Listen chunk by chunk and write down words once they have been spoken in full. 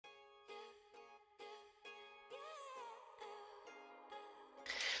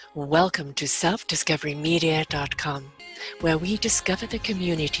Welcome to selfdiscoverymedia.com, where we discover the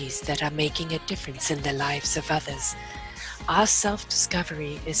communities that are making a difference in the lives of others. Our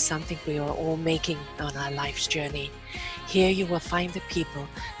self-discovery is something we are all making on our life's journey. Here you will find the people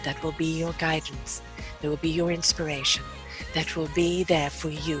that will be your guidance, that will be your inspiration, that will be there for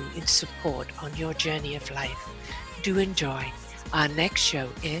you in support on your journey of life. Do enjoy. Our next show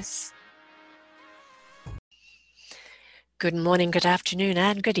is... Good morning, good afternoon,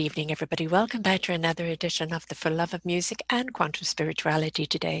 and good evening, everybody. Welcome back to another edition of the For Love of Music and Quantum Spirituality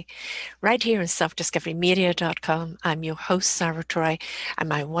today, right here on selfdiscoverymedia.com. I'm your host, Sarah Troy, and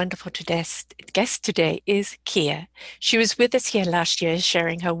my wonderful guest today is Kia. She was with us here last year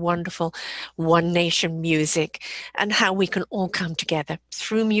sharing her wonderful One Nation music and how we can all come together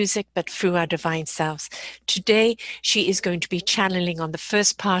through music, but through our divine selves. Today, she is going to be channeling on the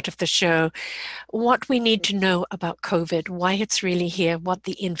first part of the show what we need to know about COVID, why it's really here, what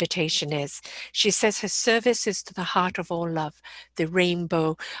the invitation is. She says her service is to the heart of all love, the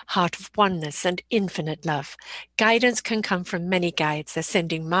rainbow, heart of oneness and infinite love. Guidance can come from many guides,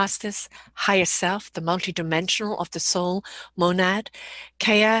 ascending masters, higher self, the multidimensional of the soul, monad,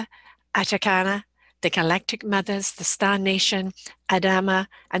 Kea, Atacana, the galactic mothers, the star nation, Adama,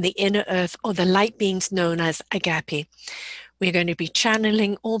 and the inner earth, or the light beings known as Agape. We're going to be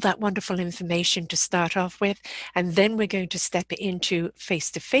channeling all that wonderful information to start off with, and then we're going to step into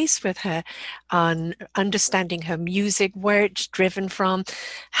face-to-face with her on understanding her music, where it's driven from,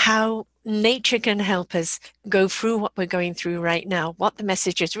 how nature can help us go through what we're going through right now, what the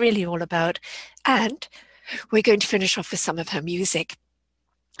message is really all about, and we're going to finish off with some of her music.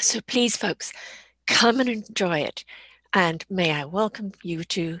 So please, folks, come and enjoy it. And may I welcome you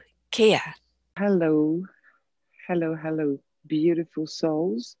to Kia. Hello, hello, beautiful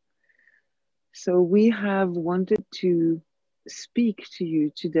souls. So we have wanted to speak to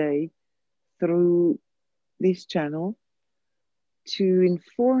you today through this channel to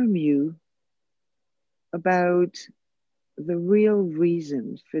inform you about the real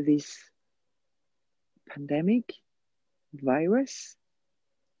reason for this pandemic virus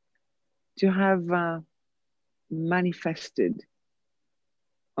to have manifested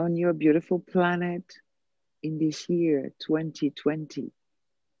on your beautiful planet in this year 2020.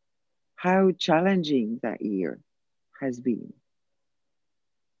 How challenging that year has been.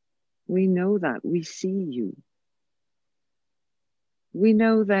 We know that, we see you. We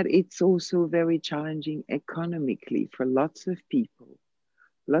know that it's also very challenging economically for lots of people.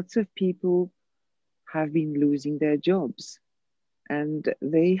 Lots of people have been losing their jobs, and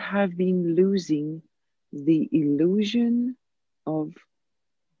they have been losing the illusion of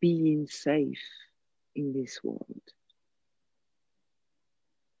being safe in this world.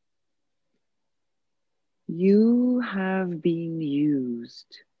 You have been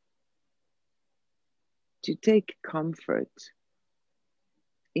used to take comfort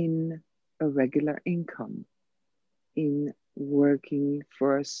in a regular income, in working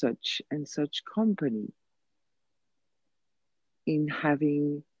for such and such company, in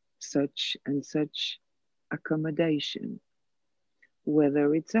having such and such accommodation,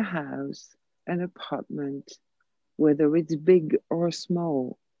 whether it's a house, an apartment, whether it's big or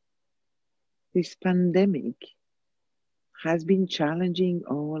small. This pandemic has been challenging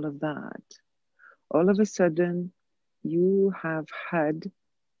all of that. All of a sudden, you have had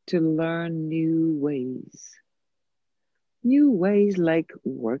to learn new ways. New ways like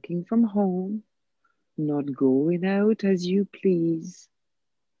working from home, not going out as you please.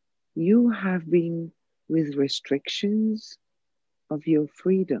 You have been with restrictions of your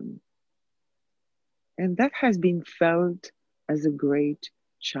freedom. And that has been felt as a great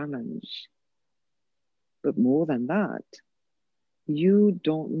challenge. But more than that, you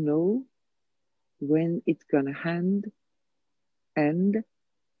don't know when it's gonna end and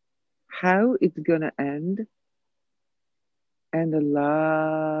how it's gonna end, and a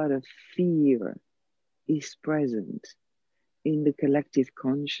lot of fear is present in the collective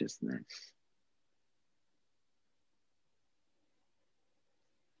consciousness.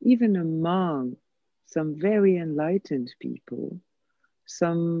 Even among some very enlightened people,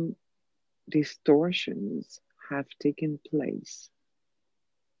 some distortions have taken place.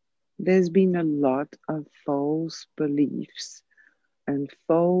 There's been a lot of false beliefs and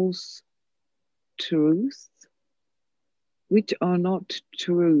false truths, which are not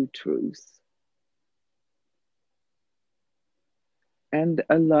true truths. And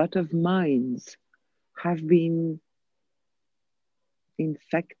a lot of minds have been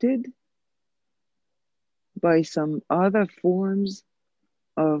infected by some other forms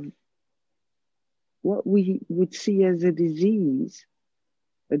of what we would see as a disease,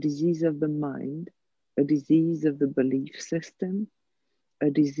 a disease of the mind, a disease of the belief system, a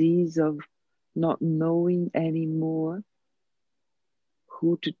disease of not knowing anymore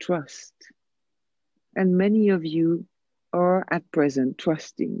who to trust. And many of you are at present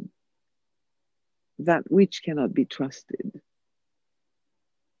trusting that which cannot be trusted.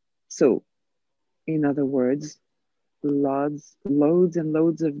 So, in other words, loads and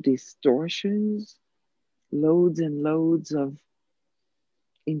loads of distortions, loads and loads of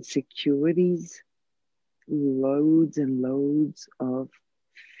insecurities, loads and loads of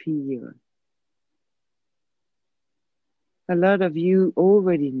fear. A lot of you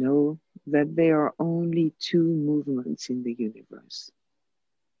already know that there are only two movements in the universe.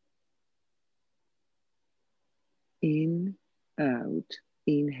 In, out,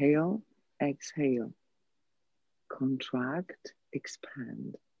 inhale, exhale, contract,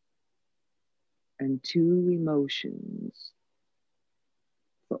 expand. And two emotions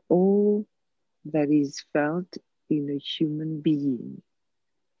for all that is felt in a human being,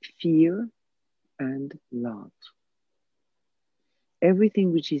 fear and love.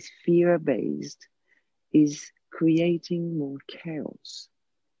 Everything which is fear-based is creating more chaos,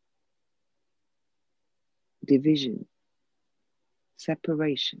 division,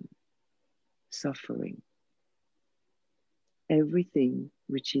 separation, suffering. Everything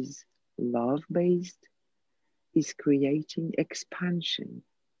which is love-based is creating expansion,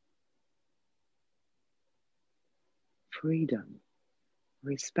 freedom,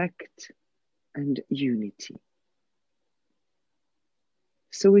 respect, and unity.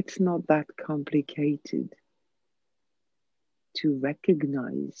 So it's not that complicated to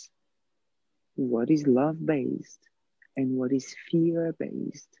recognize what is love-based and what is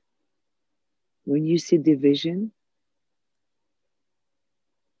fear-based. When you see division,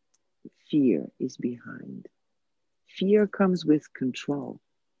 fear is behind. Fear comes with control.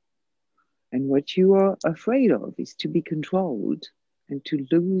 And what you are afraid of is to be controlled and to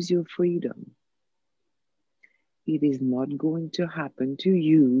lose your freedom. It is not going to happen to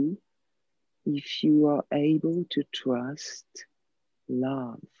you if you are able to trust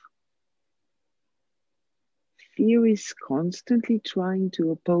love. Fear is constantly trying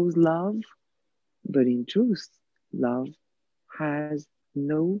to oppose love, but in truth, love has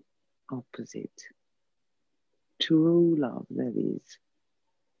no opposite. True love, that is.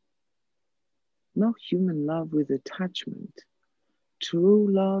 Not human love with attachment. True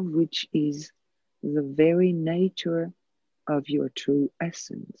love, which is the very nature of your true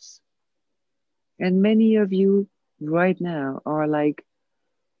essence. And many of you right now are like,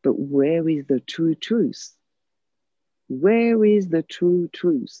 but where is the true truth? Where is the true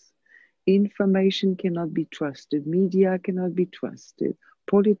truth? Information cannot be trusted. Media cannot be trusted.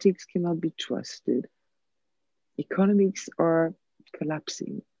 Politics cannot be trusted. Economics are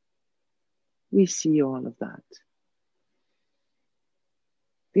collapsing. We see all of that.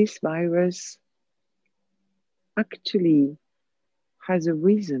 This virus actually has a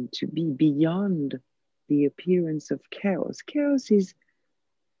reason to be beyond the appearance of chaos. Chaos is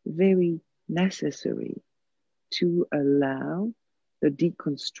very necessary to allow the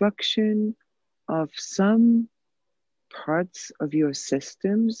deconstruction of some parts of your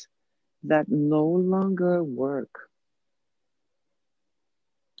systems that no longer work.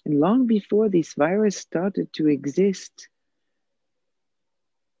 And long before this virus started to exist,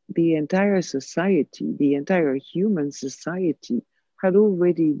 the entire society, the entire human society, had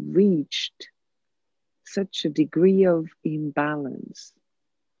already reached such a degree of imbalance.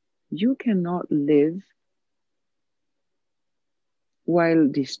 You cannot live while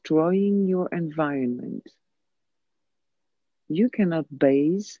destroying your environment. You cannot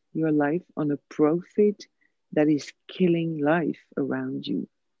base your life on a profit that is killing life around you.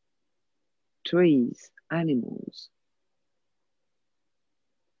 Trees, animals.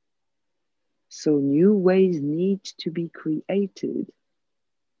 So new ways need to be created,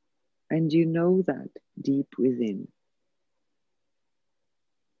 and you know that deep within.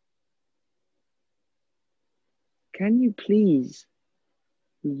 Can you please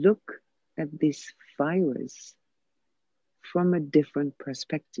look at this virus from a different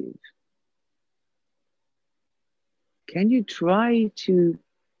perspective? Can you try to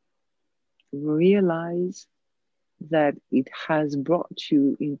realize that it has brought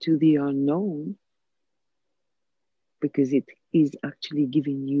you into the unknown because it is actually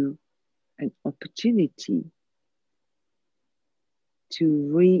giving you an opportunity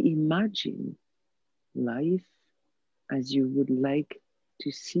to reimagine life as you would like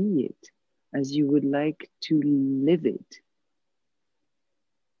to see it, as you would like to live it.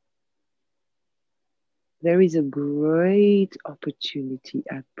 There is a great opportunity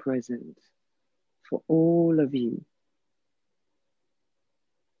at present for all of you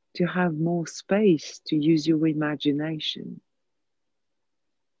to have more space to use your imagination,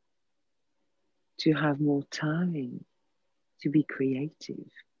 to have more time to be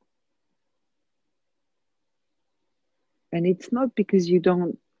creative. And it's not because you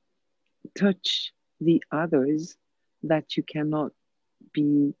don't touch the others that you cannot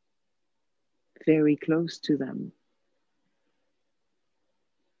be very close to them.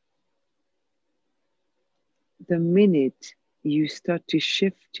 The minute you start to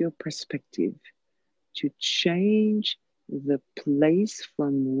shift your perspective, to change the place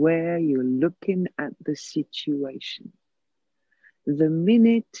from where you're looking at the situation, the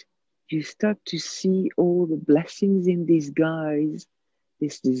minute you start to see all the blessings in disguise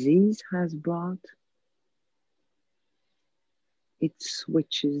this disease has brought, it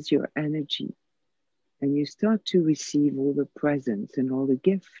switches your energy and you start to receive all the presents and all the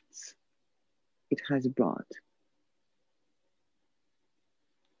gifts it has brought.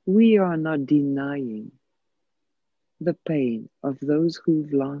 We are not denying the pain of those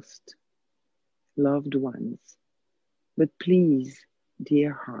who've lost loved ones. But please,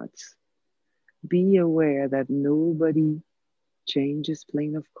 dear hearts, be aware that nobody changes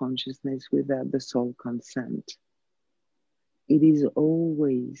plane of consciousness without the soul consent. It is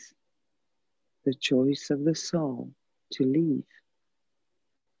always the choice of the soul to leave.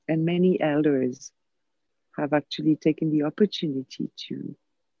 And many elders have actually taken the opportunity to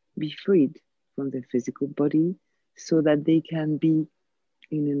be freed from their physical body so that they can be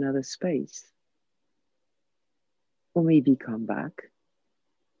in another space. Or maybe come back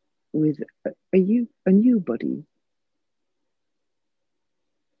with a new body.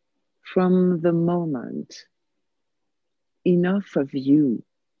 From the moment enough of you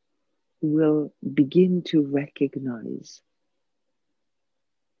will begin to recognize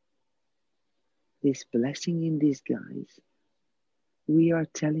this blessing in disguise, we are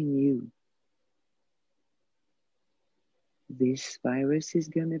telling you this virus is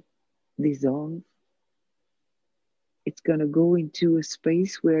going to dissolve. It's going to go into a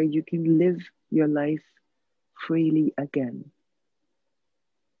space where you can live your life freely again.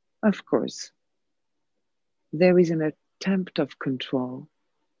 Of course, there is an attempt of control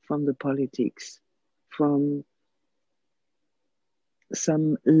from the politics, from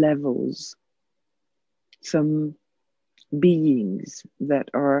some levels, some beings that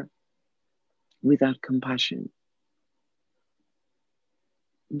are without compassion.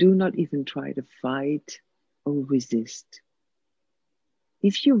 Do not even try to fight or resist.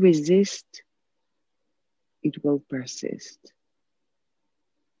 If you resist, it will persist.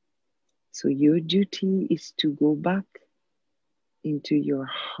 So your duty is to go back into your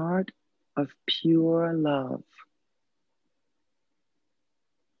heart of pure love.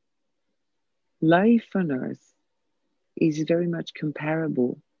 Life on earth is very much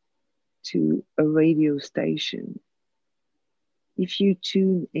comparable to a radio station. If you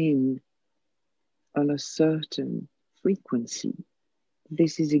tune in on a certain frequency,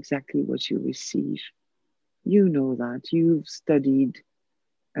 this is exactly what you receive. You know that. You've studied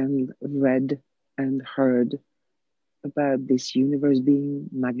and read and heard about this universe being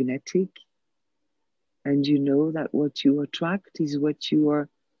magnetic. And you know that what you attract is what you are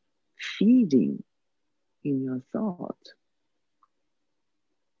feeding in your thought.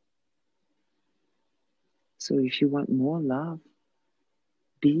 So if you want more love,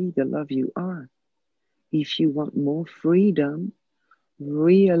 be the love you are. If you want more freedom,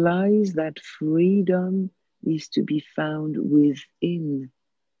 realize that freedom is to be found within.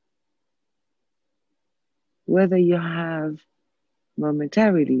 Whether you have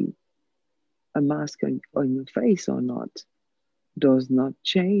momentarily a mask on your face or not, does not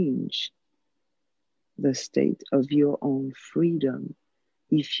change the state of your own freedom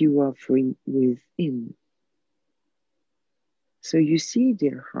if you are free within. So you see,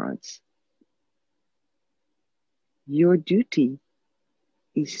 dear hearts, your duty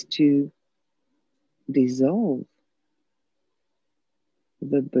is to dissolve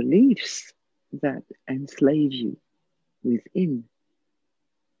the beliefs that enslave you within.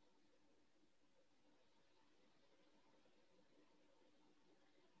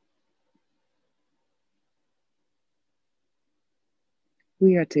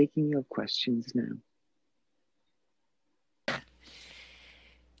 We are taking your questions now.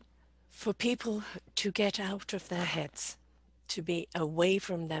 For people to get out of their heads, to be away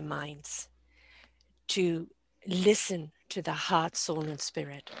from their minds, to listen to the heart, soul, and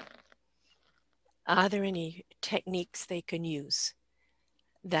spirit, are there any techniques they can use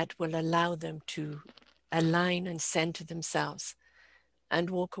that will allow them to align and center themselves and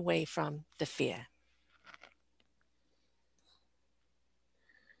walk away from the fear.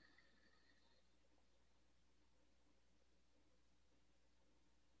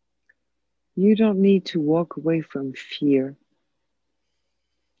 You don't need to walk away from fear.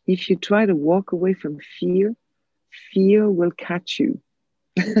 If you try to walk away from fear, fear will catch you.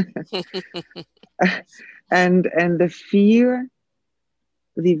 and the fear,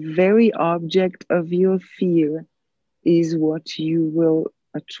 the very object of your fear is what you will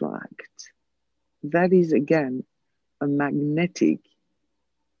attract. That is again a magnetic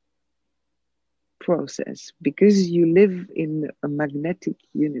process because you live in a magnetic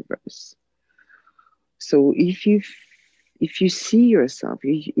universe. So if you see yourself,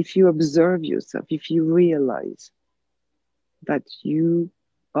 if you observe yourself, if you realize that you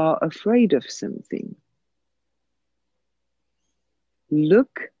are afraid of something,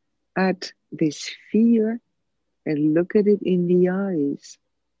 look at this fear and look at it in the eyes.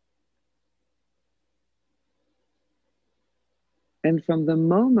 And from the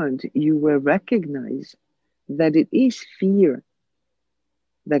moment you will recognize that it is fear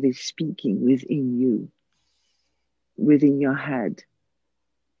that is speaking within you, within your head,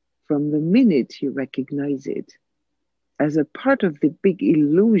 from the minute you recognize it as a part of the big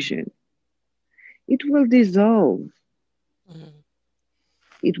illusion, it will dissolve. Mm.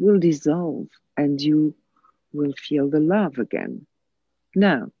 It will dissolve and you will feel the love again.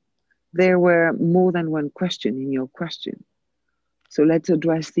 Now, there were more than one question in your question. So let's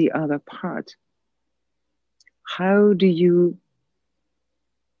address the other part. How do you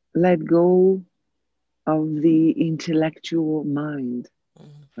let go of the intellectual mind,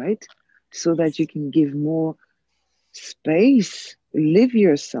 right? So that you can give more space, live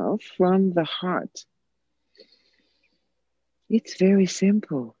yourself from the heart. It's very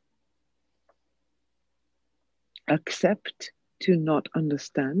simple. Accept to not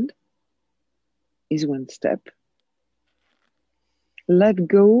understand is one step. Let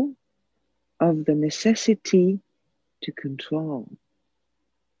go of the necessity to control.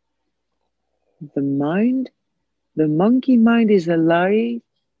 The mind, the monkey mind is a lie,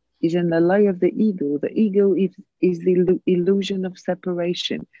 is an ally of the ego. The ego is the illusion of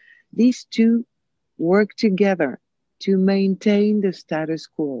separation. These two work together to maintain the status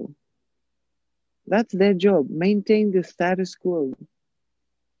quo. That's their job, maintain the status quo.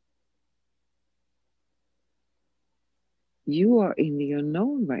 You are in the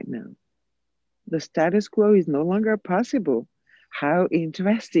unknown right now. The status quo is no longer possible. How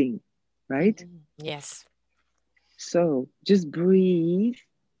interesting, right? Mm-hmm. Yes. So just breathe,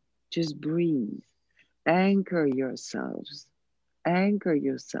 just breathe. Anchor yourselves, anchor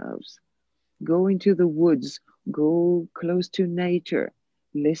yourselves. Go into the woods, go close to nature,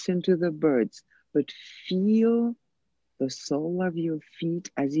 listen to the birds, but feel the sole of your feet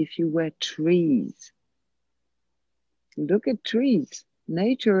as if you were trees. Look at trees.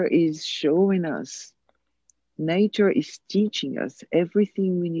 Nature is showing us. Nature is teaching us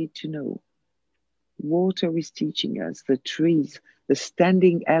everything we need to know. Water is teaching us, the trees, the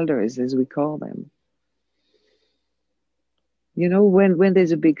standing elders, as we call them. You know, when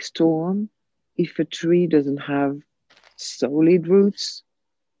there's a big storm, if a tree doesn't have solid roots,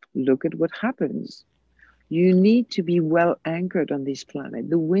 look at what happens. You need to be well anchored on this planet.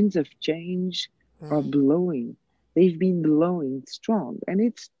 The winds of change are blowing. They've been blowing strong, and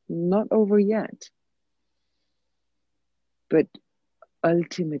it's not over yet. But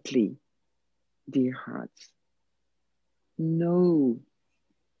ultimately, dear hearts, know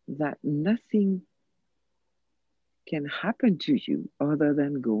that nothing can happen to you other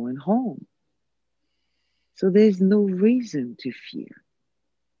than going home. So there's no reason to fear.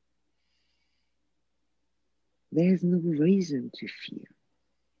 There's no reason to fear.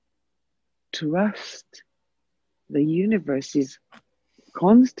 Trust. The universe is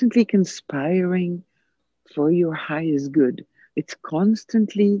constantly conspiring for your highest good. It's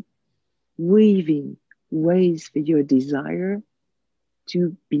constantly weaving ways for your desire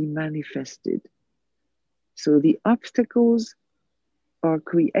to be manifested. So the obstacles are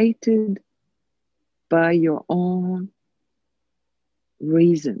created by your own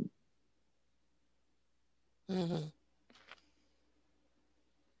reason. Mm-hmm.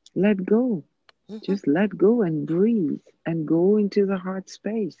 Let go. Mm-hmm. Just let go and breathe and go into the heart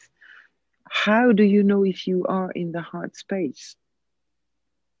space. How do you know if you are in the heart space?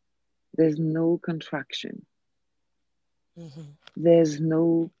 There's no contraction. Mm-hmm. There's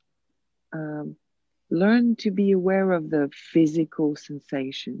no learn to be aware of the physical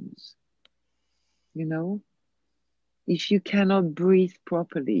sensations. You know, if you cannot breathe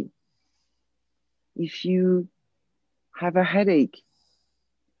properly, If you have a headache,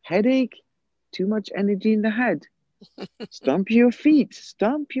 too much energy in the head. Stomp your feet,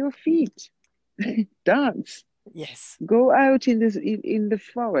 dance, Yes. go out in the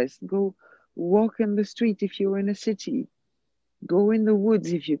forest, go walk in the street if you're in a city, go in the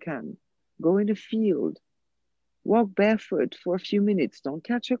woods if you can, go in a field, walk barefoot for a few minutes. Don't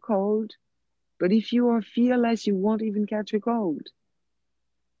catch a cold. But if you are fearless, you won't even catch a cold.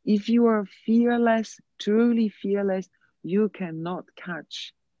 If you are fearless, truly fearless, you cannot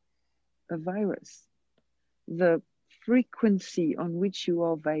catch a virus. The frequency on which you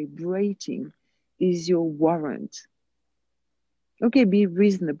are vibrating is your warrant. Okay, be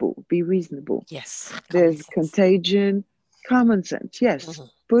reasonable, be reasonable. Yes. Common There's sense. contagion, common sense, yes. Hmm.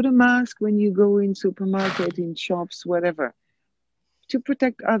 Put a mask when you go in supermarket, in shops, whatever, to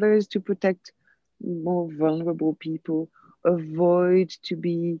protect others, to protect more vulnerable people. Avoid to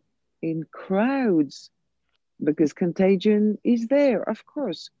be in crowds because contagion is there, of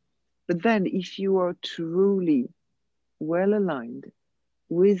course. But then, if you are truly well aligned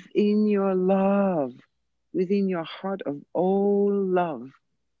within your love, within your heart of all love,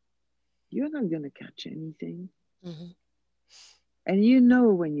 you're not going to catch anything. Hmm. And you know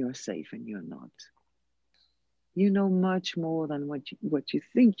when you're safe and you're not. You know much more than what you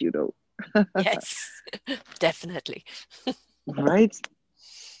think you know. Yes, definitely. Right?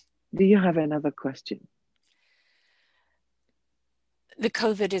 Do you have another question? The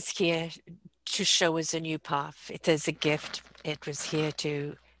COVID is here to show us a new path. It is a gift. It was here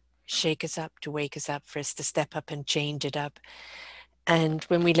to shake us up, to wake us up, for us to step up and change it up. And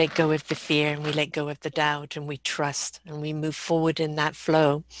when we let go of the fear and we let go of the doubt and we trust and we move forward in that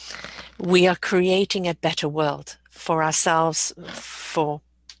flow, we are creating a better world for ourselves, for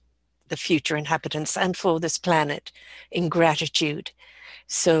the future inhabitants, and for this planet in gratitude.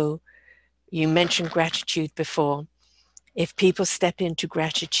 So you mentioned gratitude before. If people step into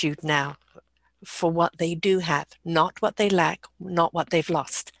gratitude now for what they do have, not what they lack, not what they've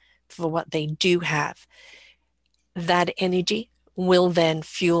lost, for what they do have, that energy will then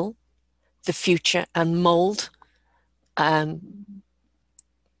fuel the future and mold um,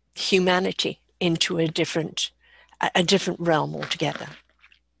 humanity into a different realm altogether.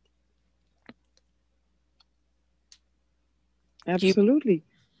 You, Absolutely.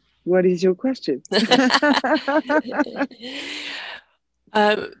 What is your question?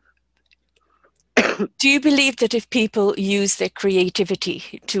 uh, do you believe that if people use their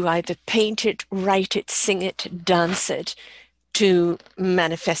creativity to either paint it, write it, sing it, dance it, to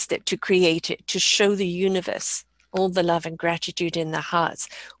manifest it, to create it, to show the universe all the love and gratitude in their hearts,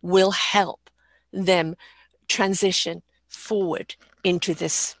 will help them transition forward into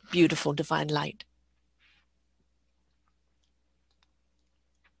this beautiful divine light?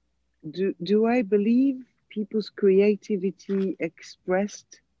 Do I believe people's creativity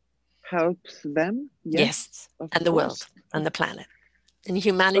expressed helps them? Yes, Yes, of and the course. world and the planet and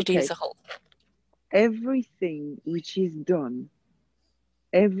humanity as Okay, a whole. everything which is done,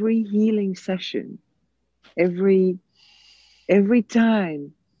 every healing session, every every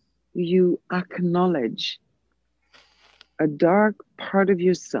time you acknowledge a dark part of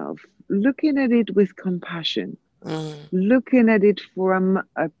yourself, looking at it with compassion, Mm, looking at it from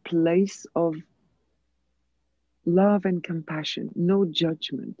a place of love and compassion, no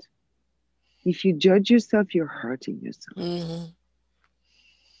judgment. If you judge yourself, you're hurting yourself. mm,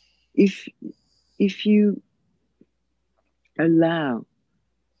 If if you allow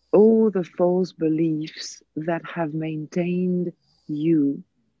all the false beliefs that have maintained you,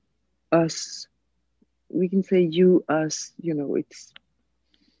 us, we can say you, us,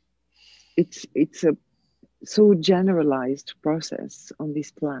 it's a so generalized process on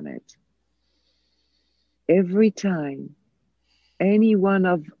this planet. Every time any one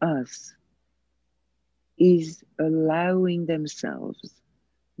of us is allowing themselves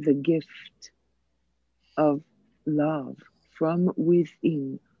the gift of love from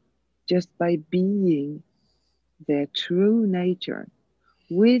within just by being their true nature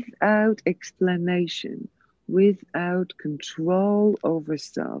without explanation, without control over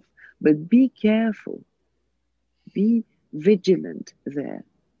self. But be careful, be vigilant there,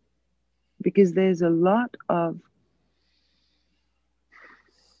 because there's a lot of,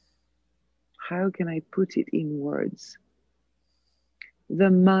 how can I put it in words? The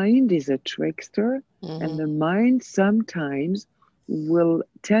mind is a trickster, and mm, the mind sometimes will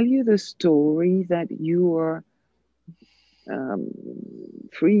tell you the story that you are um,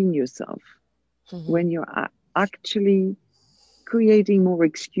 freeing yourself mm. when you're actually creating more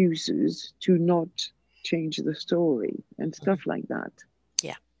excuses to not change the story and stuff like that.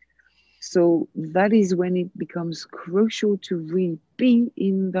 Yeah. So that is when it becomes crucial to really be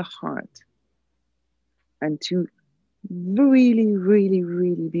in the heart and to really, really,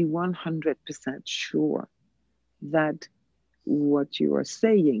 really be 100% sure that what you are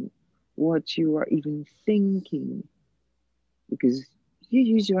saying, what you are even thinking, because you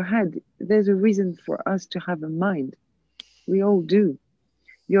use your head. There's a reason for us to have a mind. We all do.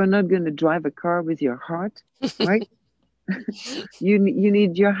 You're not going to drive a car with your heart, right? You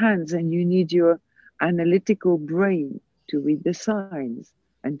need your hands and you need your analytical brain to read the signs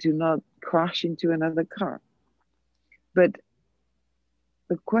and to not crash into another car. But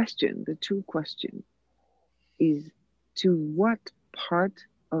the question, the true question, is to what part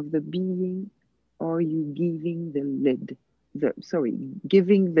of the being are you giving the lead?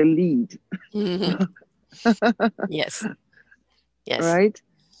 Giving the lead, Mhm. Yes. Yes. right?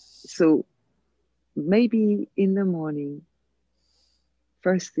 So maybe in the morning,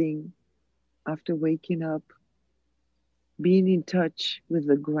 first thing after waking up, being in touch with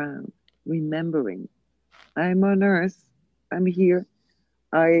the ground, remembering I'm on earth, I'm here,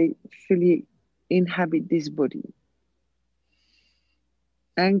 I fully inhabit this body.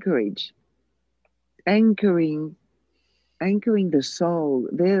 Anchorage, anchoring, anchoring the soul.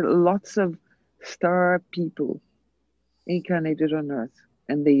 There are lots of star people incarnated on earth,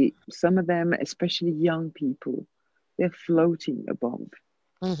 and some of them, especially young people, they're floating above,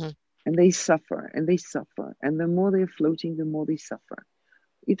 Hmm. and they suffer and they suffer, and the more they're floating, the more they suffer.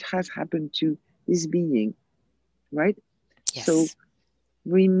 It has happened to this being, right? So Yes.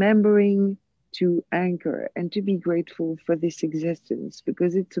 remembering to anchor and to be grateful for this existence,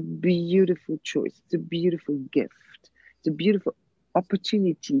 because it's a beautiful choice, it's a beautiful gift, it's a beautiful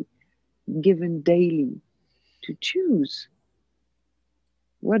opportunity given daily to choose,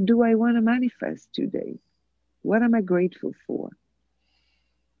 what do I want to manifest today? What am I grateful for?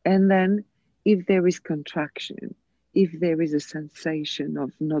 And then, if there is contraction, if there is a sensation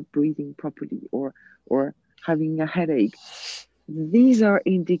of not breathing properly, or having a headache, these are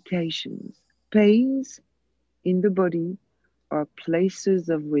indications. Pains in the body are places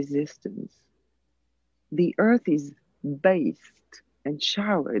of resistance. The earth is bathed and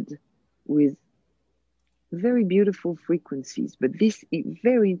showered with very beautiful frequencies, but this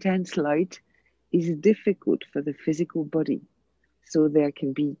very intense light is difficult for the physical body. So there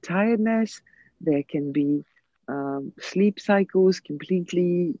can be tiredness, there can be sleep cycles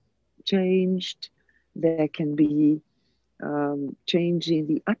completely changed, there can be change in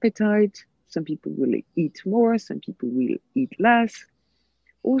the appetite. Some people will eat more, some people will eat less,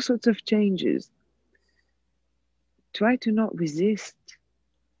 all sorts of changes. Try to not resist.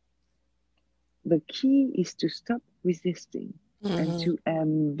 The key is to stop resisting and Hmm. to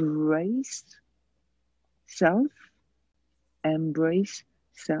embrace self, embrace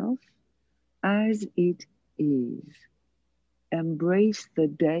self as it is. Embrace the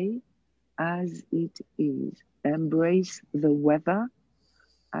day as it is. Embrace the weather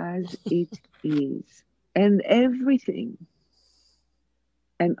as it is. And everything,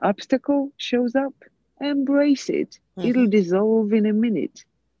 an obstacle shows up, embrace it. It'll Hmm. dissolve in a minute.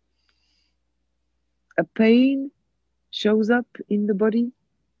 A pain shows up in the body,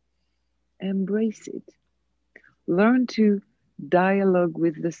 embrace it. Learn to dialogue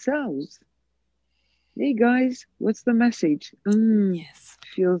with the cells. Hey guys, what's the message? Yes.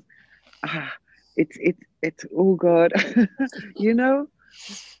 Feels ah, it's oh God. You know,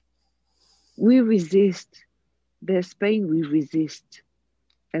 we resist. There's pain, we resist.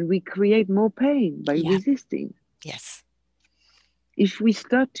 And we create more pain by Yeah. resisting. Yes. If we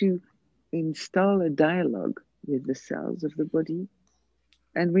start to install a dialogue with the cells of the body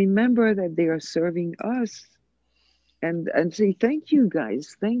and remember that they are serving us, and say thank you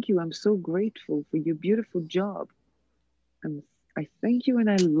guys, thank you, I'm so grateful for your beautiful job, and I thank you and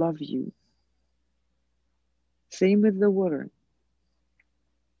I love you. Same with the water.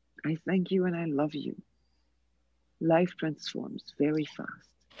 I thank you and I love you. Life transforms very fast,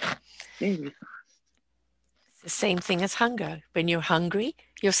 very fast. It's the same thing as hunger. When you're hungry,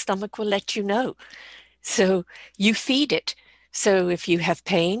 your stomach will let you know. So you feed it. So if you have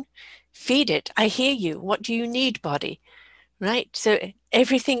pain, feed it. I hear you. What do you need, body? Right? So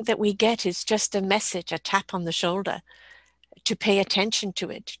everything that we get is just a message, a tap on the shoulder to pay attention to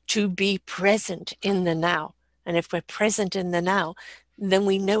it, to be present in the now. And if we're present in the now, then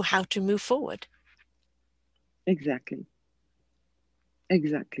we know how to move forward. Exactly,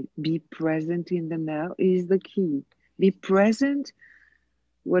 exactly. Be present in the now is the key. Be present.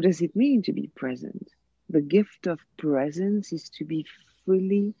 What does it mean to be present? The gift of presence is to be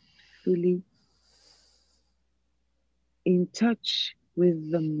fully, fully in touch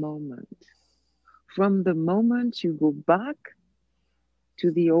with the moment. From the moment you go back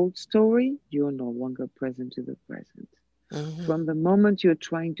to the old story, you're no longer present to the present. Mm-hmm. From the moment you're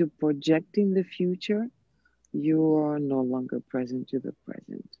trying to project in the future, you are no longer present to the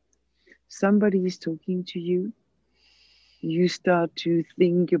present. Somebody is talking to you, you start to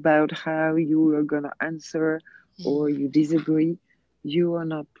think about how you are going to answer or you disagree, you are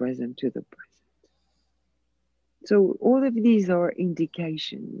not present to the present. So, all of these are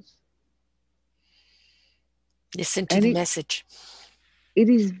indications. Listen to And the it, message. it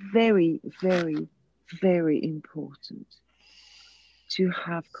is very, very, very important to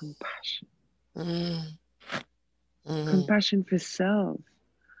have compassion. Mm-hmm. Mm-hmm. Compassion for self,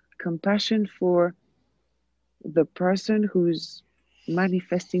 compassion for the person who's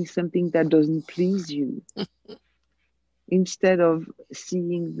manifesting something that doesn't please you, instead of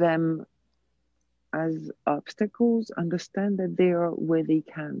seeing them as obstacles, understand that they are where they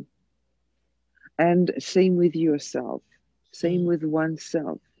can. And same with yourself, same with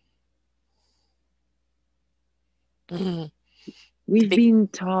oneself. Mm-hmm. The We've big been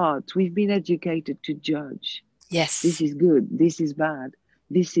taught, we've been educated to judge. This yes. is good, this is bad,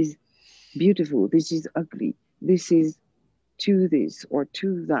 this is beautiful, this is ugly, this is to this or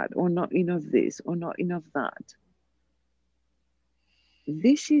to that, or not enough this or not enough that.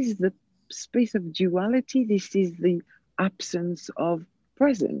 This is the space of duality, this is the absence of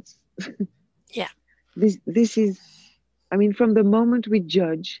presence. Yeah. This is, I mean, from the moment we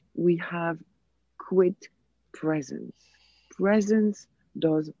judge, we have quit presence. Presence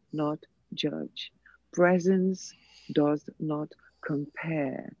does not judge. Presence does not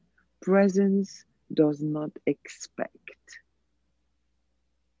compare. Presence does not expect.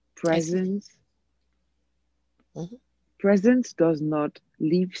 I see. Presence Mm-hmm. presence does not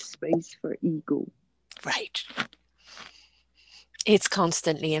leave space for ego. Right. It's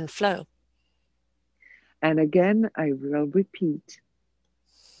constantly in flow. And again, I will repeat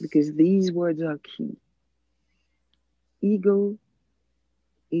because these words are key. Ego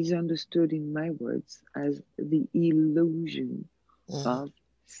is understood in my words as the illusion Mm-hmm. of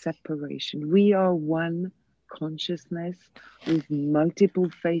separation. We are one consciousness with multiple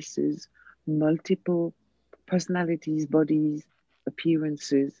faces, multiple personalities, bodies,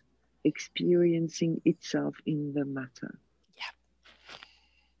 appearances, experiencing itself in the matter. Yeah.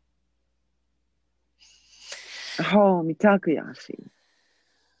 Ho mitakuyashi.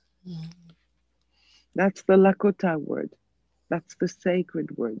 Mm-hmm. That's the Lakota word. That's the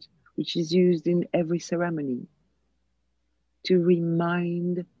sacred word, which is used in every ceremony to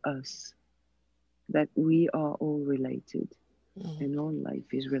remind us that we are all related and all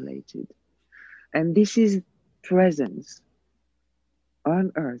life is related. And this is presence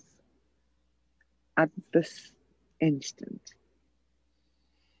on earth at this instant.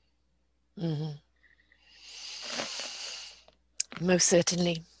 Mm-hmm. Most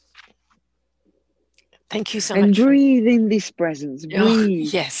certainly. Thank you so And much for. breathe in this presence, Oh, breathe.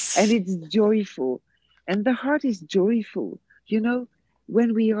 And yes. it's joyful. And the heart is joyful. You know,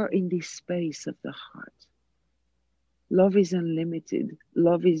 when we are in this space of the heart, love is unlimited,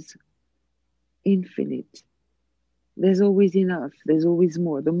 love is infinite. There's always enough, there's always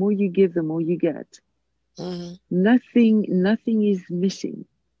more. The more you give, the more you get. Mm-hmm. Nothing is missing.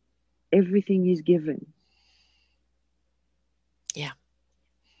 Everything is given. Yeah.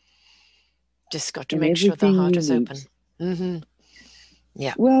 Just got to And make sure the everything heart you is need. open. Mm-hmm.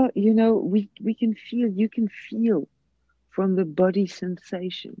 Yeah. Well, we can feel, you can feel from the body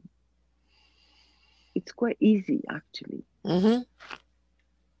sensation. It's quite easy, actually. Mm-hmm.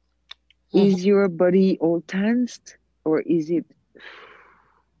 Mm-hmm. Is your body all tensed or Mm-hmm.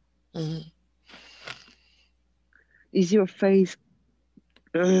 is your face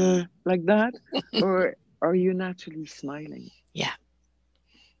like that? Or are you naturally smiling? Yeah.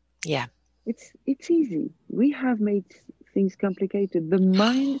 Yeah. It's easy. We have made things complicated. The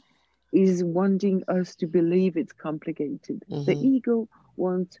mind is wanting us to believe it's complicated. The Mm-hmm. ego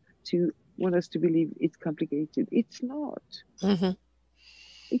wants to want us to believe it's complicated. It's not. Mm-hmm.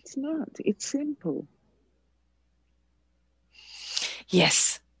 It's not. It's simple.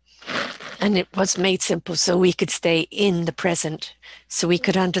 Yes. And it was made simple so we could stay in the present, so we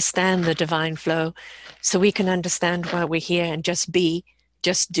could understand the divine flow, so we can understand why we're here and just be,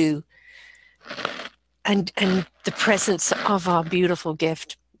 just do. And the presence of our beautiful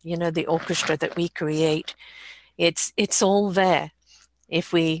gift, the orchestra that we create, it's all there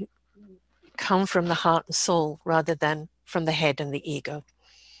if we come from the heart and soul rather than from the head and the ego.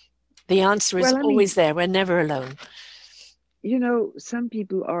 The answer is Well, I mean, always there. We're never alone. some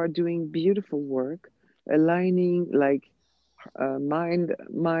people are doing beautiful work, aligning like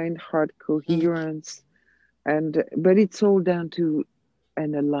mind heart Mhm. coherence, and but it's all down to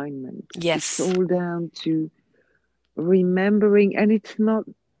an alignment. It's Yes. all down to remembering, and it's not.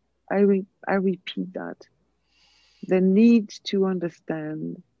 I repeat that the need to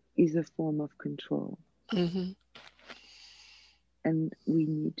understand is a form of control, Hmm. and we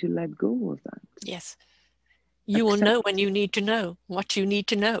need to let go of that. Yes. You will know when Accept, you need to know what you need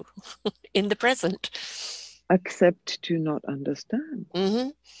to know in the present. accept to not understand Hmm.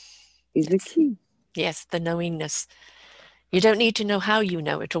 is a Yes. key. Yes, the knowingness. You don't need to know how you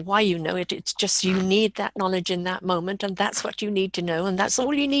know it or why you know it. It's just you need that knowledge in that moment, and that's what you need to know, and that's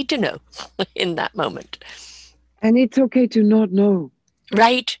all you need to know in that moment. And it's okay to not know.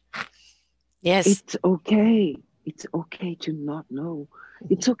 Right? Yes. It's okay. It's okay to not know.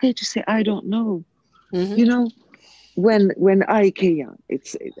 It's okay to say I don't know. Hmm. You know, when I Kia,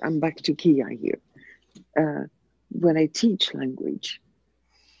 I'm back to Kia here. Uh, when I teach language,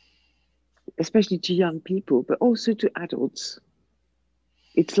 especially to young people, but also to adults,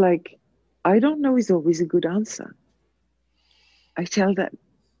 it's like I don't know is always a good answer. I tell that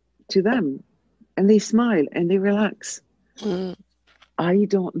to them, and they smile and they relax. Mm. I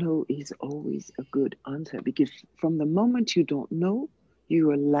don't know is always a good answer because from the moment you don't know,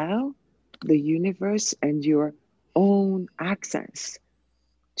 you allow the universe and your own access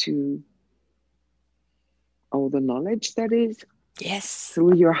to all the knowledge that is Yes.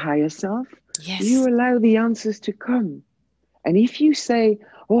 through your higher self. You Yes. allow the answers to come. And if you say,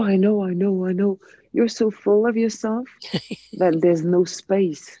 oh, I know, you're so full of yourself that there's no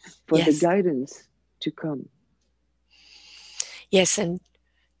space for the Yes. guidance to come. Yes. And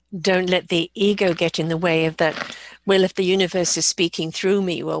don't let the ego get in the way of that. Well, if the universe is speaking through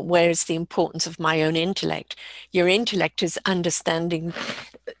me, well, where's the importance of my own intellect? Your intellect is understanding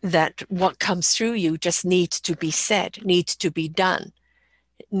that what comes through you just needs to be said, needs to be done,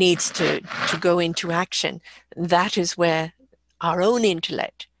 needs to go into action. That is where our own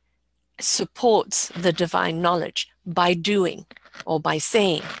intellect supports the divine knowledge by doing or by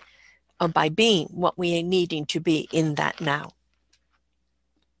saying or by being what we are needing to be in that now.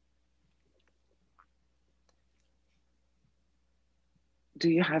 Do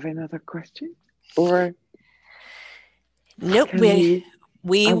you have another question? Or Nope, can we,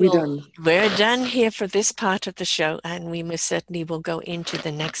 we are we will, done? we're done here for this part of the show, and we most certainly will go into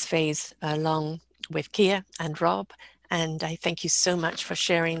the next phase along with Kia and Rob. And I thank you so much for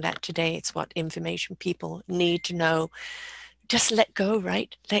sharing that today. It's what information people need to know. Just let go,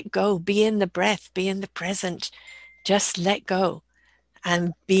 right? Let go. Be in the breath, be in the present. Just let go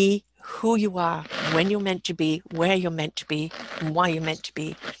and be who you are, when you're meant to be, where you're meant to be, and why you're meant to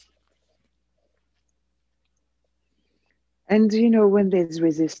be. And you know, when there's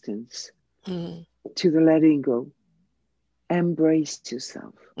resistance Mm, to the letting go, embrace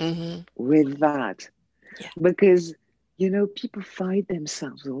yourself mm-hmm. with that. Yeah. Because, you know, people fight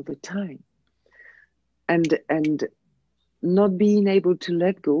themselves all the time. And not being able to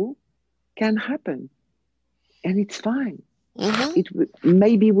let go can happen. And it's fine. Mm-hmm.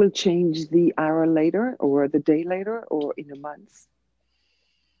 Maybe will change the hour later or the day later or in a month.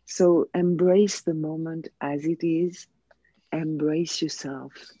 So embrace the moment as it is, embrace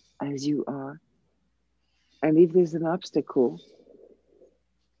yourself as you are. And if there's an obstacle,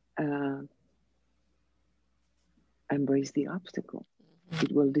 uh, embrace the obstacle.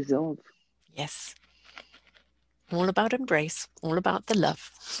 It will dissolve. Yes. All about embrace, all about the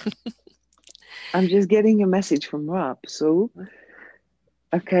love. I'm just getting a message from Rob. So,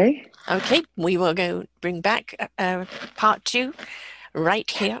 okay. Okay, we will go bring back part two right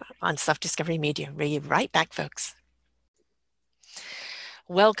here on Self Discovery Media. Be right back, folks.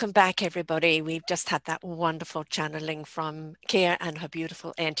 Welcome back, everybody. We've just had that wonderful channeling from Kia and her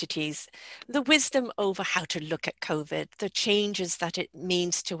beautiful entities, the wisdom over how to look at COVID, the changes that it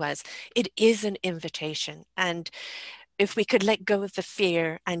means to us. It is an invitation. And if we could let go of the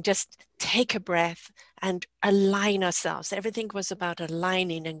fear and just take a breath and align ourselves, everything was about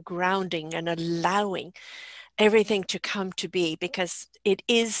aligning and grounding and allowing everything to come to be, because it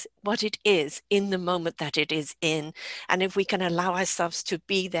is what it is in the moment that it is in. And if we can allow ourselves to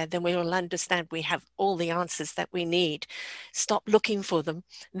be there, then we will understand we have all the answers that we need. Stop looking for them.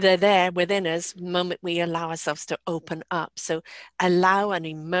 They're there within us the moment we allow ourselves to open up. So allow and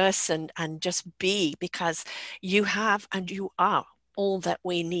immerse and just be, because you have and you are all that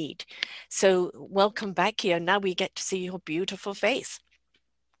we need. So welcome back here. Now we get to see your beautiful face.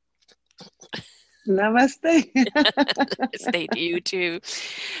 Namaste. Stay to you too.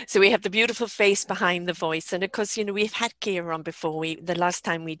 So we have the beautiful face behind the voice, and of course, we've had Kia on before. The last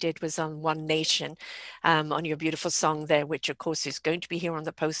time we did was on One Nation, on your beautiful song there, which of course is going to be here on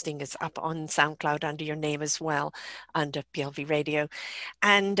the posting. It's up on SoundCloud under your name as well, under PLV Radio,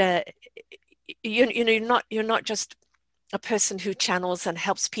 and you're not just a person who channels and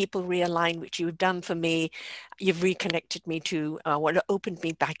helps people realign, which you've done for me. You've reconnected me to what opened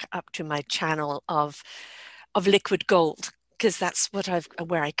me back up to my channel of liquid gold, because that's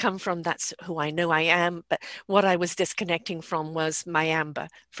where I come from. That's who I know I am. But what I was disconnecting from was my amber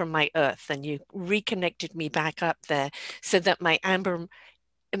from my earth, and you reconnected me back up there, so that my amber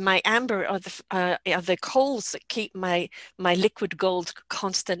are the coals that keep my liquid gold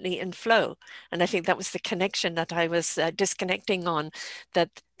constantly in flow. And I think that was the connection that I was disconnecting on,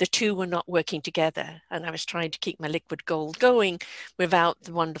 that the two were not working together, and I was trying to keep my liquid gold going without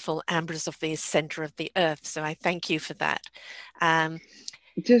the wonderful ambers of the center of the earth. So I thank you for that.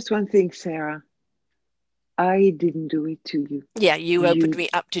 Just one thing, Sarah. I didn't do it to you. Yeah, you opened me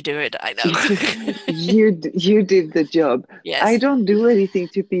up to do it. I know. you did the job. Yes. I don't do anything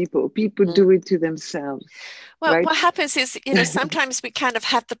to people. People do it to themselves. Well, right? What happens is, sometimes we kind of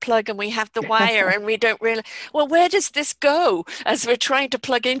have the plug and we have the wire and we don't really, well, where does this go as we're trying to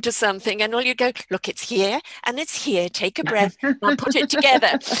plug into something? And all you go, look, it's here and it's here. Take a breath. I'll put it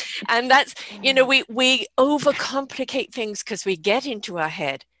together. And that's, we overcomplicate things because we get into our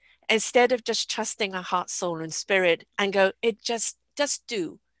head, instead of just trusting our heart, soul, and spirit and go, it just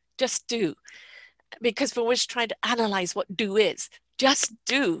do. Because we're always trying to analyze what do is. Just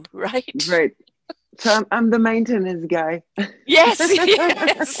do, right? Right. So I'm the maintenance guy. Yes.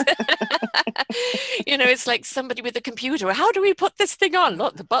 It's like somebody with a computer. How do we put this thing on?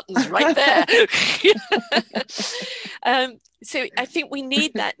 Look, the button's right there. So I think we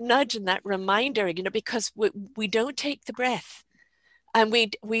need that nudge and that reminder, because we don't take the breath. And we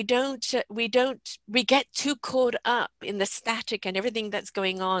get too caught up in the static and everything that's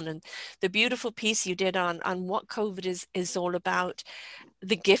going on. And the beautiful piece you did on what COVID is all about,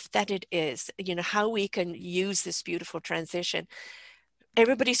 the gift that it is, how we can use this beautiful transition.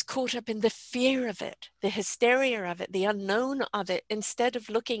 Everybody's caught up in the fear of it, the hysteria of it, the unknown of it, instead of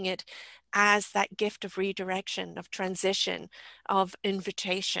looking at it as that gift of redirection, of transition, of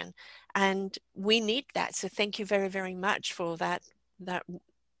invitation. And we need that. So thank you very, very much for that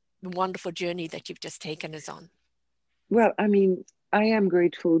wonderful journey that you've just taken us on. Well, I mean, I am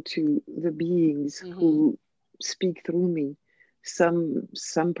grateful to the beings who speak through me. Some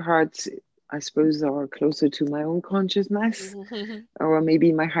parts, I suppose, are closer to my own consciousness or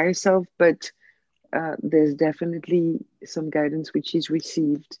maybe my higher self, but there's definitely some guidance which is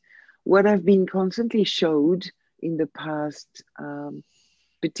received. What I've been constantly showed in the past,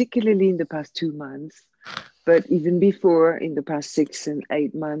 particularly in the past 2 months, but even before, in the past 6 and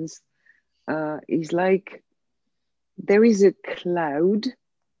 8 months, is like there is a cloud,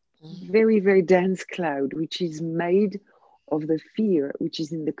 very, very dense cloud, which is made of the fear which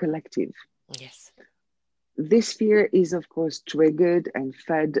is in the collective. Yes. This fear is, of course, triggered and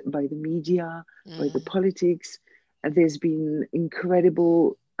fed by the media, by the politics. And there's been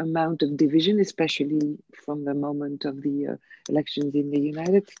incredible amount of division, especially from the moment of the elections in the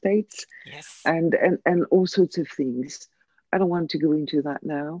United States. Yes. And all sorts of things. I don't want to go into that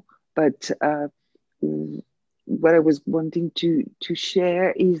now, but what I was wanting to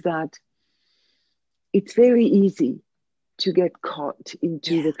share is that it's very easy to get caught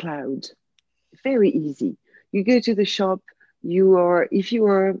into the cloud. Very easy. You go to the shop, if you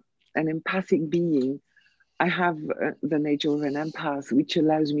are an empathic being, I have the nature of an empath, which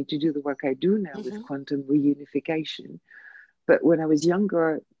allows me to do the work I do now with quantum reunification. But when I was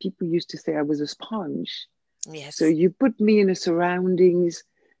younger, people used to say I was a sponge. Yes. So you put me in a surroundings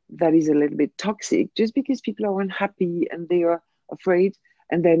that is a little bit toxic, just because people are unhappy and they are afraid.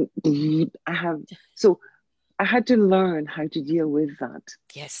 And then I had to learn how to deal with that.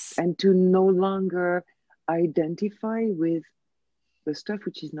 Yes. And to no longer identify with the stuff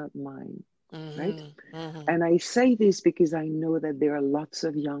which is not mine. Right? And I say this because I know that there are lots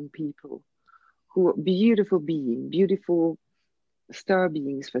of young people who are beautiful beings, beautiful star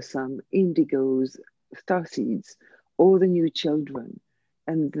beings for some, indigos, star seeds, all the new children.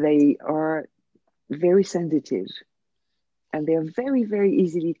 And they are very sensitive and they are very, very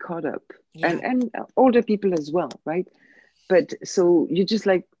easily caught up. Yeah. And older people as well, right? But so you just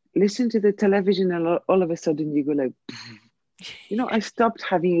like listen to the television and all of a sudden you go like, I stopped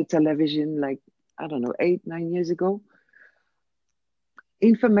having a television like, I don't know, 8-9 years ago.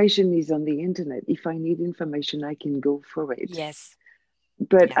 Information is on the internet. If I need information, I can go for it. Yes.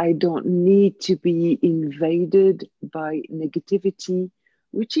 but Yeah. I don't need to be invaded by negativity,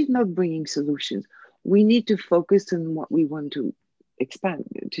 which is not bringing solutions. We need to focus on what we want to expand,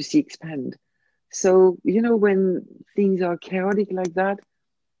 to see expand. So, when things are chaotic like that,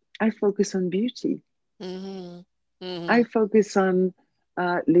 I focus on beauty. Mm-hmm. I Mm-hmm. focus on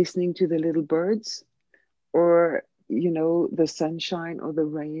listening to the little birds, or, the sunshine or the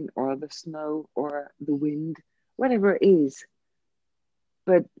rain or the snow or the wind, whatever it is,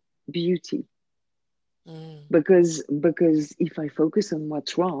 but beauty. Mm. Because if I focus on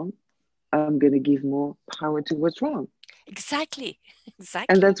what's wrong, I'm going to give more power to what's wrong. Exactly. And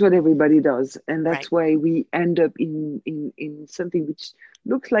Exactly. that's what everybody does. And Right. that's why we end up in something which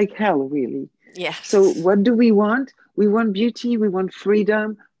looks like hell, really. So Yes. what do we want? We want beauty, we want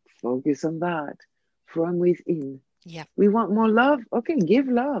freedom. Focus on that from within. Yeah. We want more love. Okay, give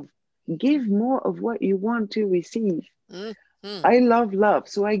love. Give more of what you want to receive. Mm-hmm. I love love,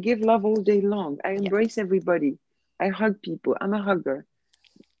 so I give love all day long. I Yeah. embrace everybody. I hug people. I'm a hugger.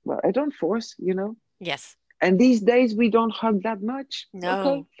 Well, I don't force. Yes. And these days we don't hug that much. Okay,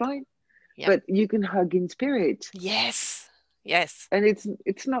 No. fine. Yep. But you can hug in spirit, Yes. Yes. and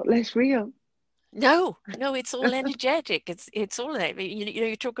it's not less real. No, no, it's all energetic. It's all that.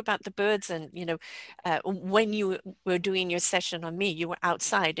 You talk about the birds, and when you were doing your session on me, you were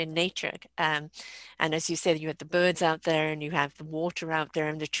outside in nature, and as you said, you had the birds out there, and you have the water out there,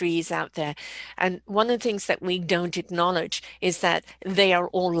 and the trees out there. And one of the things that we don't acknowledge is that they are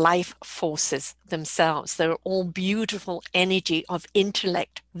all life forces themselves. They're all beautiful energy of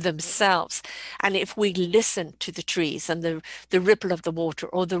intellect themselves. And if we listen to the trees and the ripple of the water,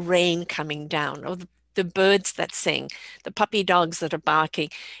 or the rain coming down, or the birds that sing, the puppy dogs that are barking.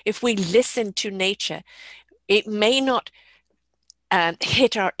 If we listen to nature, it may not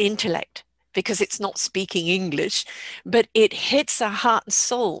hit our intellect because it's not speaking English, but it hits our heart and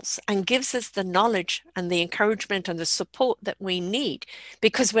souls and gives us the knowledge and the encouragement and the support that we need,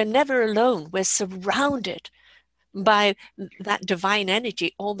 because we're never alone. We're surrounded by that divine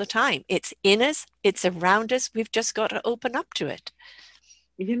energy all the time. It's in us, it's around us. We've just got to open up to it.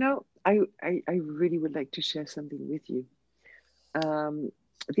 I really would like to share something with you. Um,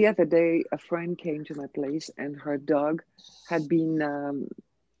 the other day, a friend came to my place, and her dog had been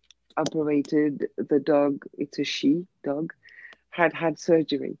operated. The dog, it's a she dog, had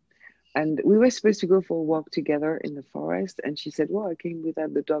surgery. And we were supposed to go for a walk together in the forest. And she said, "Well, I came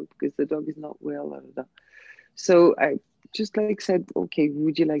without the dog because the dog is not well." Blah, blah, blah. So I just like said, "Okay,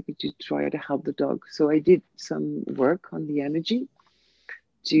 would you like me to try to help the dog?" So I did some work on the energy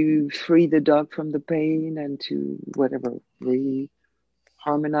to free the dog from the pain and to whatever,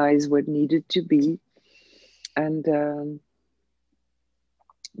 harmonize what needed to be. And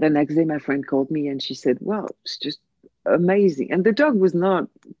the next day, my friend called me and she said, "Well, it's just amazing." And the dog was not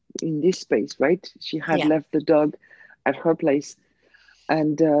in this space, right? She had Yeah. left the dog at her place.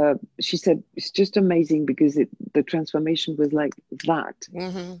 And she said, "It's just amazing because the transformation was like that,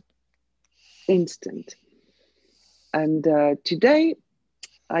 Hmm. instant." And today,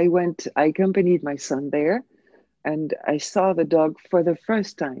 I accompanied my son there, and I saw the dog for the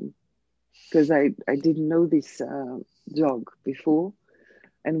first time because I didn't know this dog before.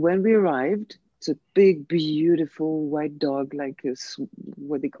 And when we arrived, it's a big, beautiful white dog, like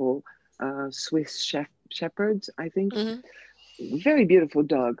what they call Swiss shepherds, I think. Hmm. Very beautiful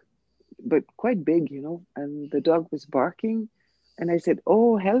dog, but quite big. And the dog was barking. And I said,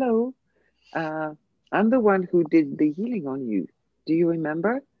 "Oh, hello. Uh, I'm the one who did the healing on you. Do you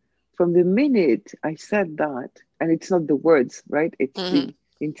remember?" From the minute I said that, and it's not the words, right? It's Hmm. the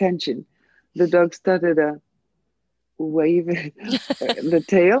intention. The dog started waving the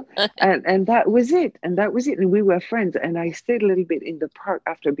tail, and that was it. And that was it. And we were friends. And I stayed a little bit in the park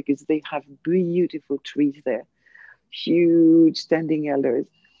after because they have beautiful trees there, huge standing elders.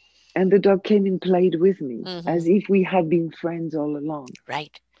 And the dog came and played with me as Hmm. if we had been friends all along.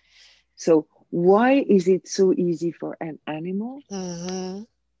 Right. So why is it so easy for an animal? Hmm.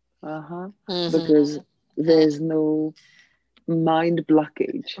 Uh-huh. Hmm. Because there's no mind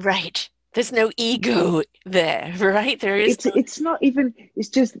blockage. Right. There's no ego there, right? There is It's no, it's not even, it's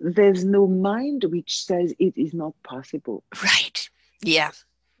just there's no mind which says it is not possible. right. Yeah.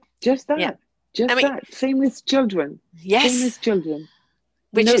 Just Yeah. that. I Just mean, that. Same with children. Same yes, with children.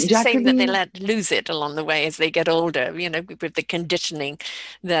 which is a shame that they Jacqueline, let lose it along the way as they get older, with the conditioning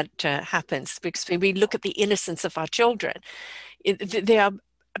that happens. Because when we look at the innocence of our children, they are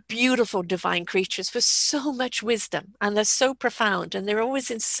beautiful divine creatures with so much wisdom, and they're so profound, and they're always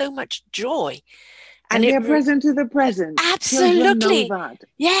in so much joy. And they're present to the present. Children know absolutely. that.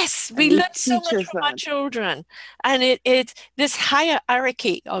 Yes, we And we learn so teach much us from our that. children. And it's this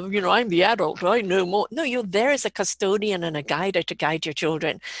hierarchy of, I'm the adult, I know more. No, you're there as a custodian and a guider to guide your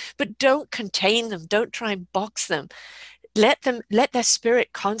children, but don't contain them. Don't try and box them. Let their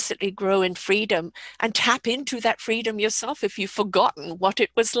spirit constantly grow in freedom, and tap into that freedom yourself if you've forgotten what it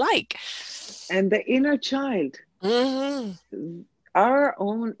was like. And the inner child, Hmm. our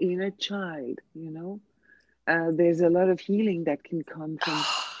own inner child, there's a lot of healing that can come from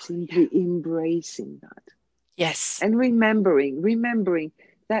simply embracing that Yes. and remembering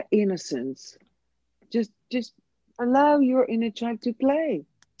that innocence. Just allow your inner child to play.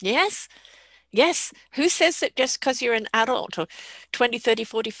 Yes. Yes. Who says that just because you're an adult or 20, 30,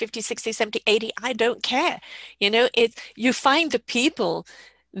 40, 50, 60, 70, 80, I don't care. You find the people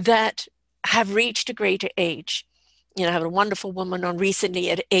that have reached a greater age. I have a wonderful woman on recently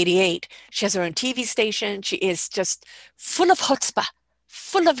at 88. She has her own TV station. She is just full of chutzpah,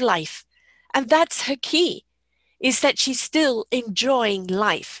 full of life. And that's her key, is that she's still enjoying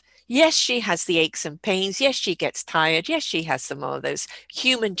life. Yes, she has the aches and pains. Yes, she gets tired. Yes, she has some of those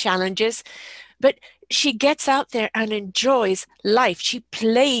human challenges, but she gets out there and enjoys life. She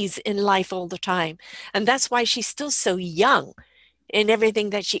plays in life all the time. And that's why she's still so young in everything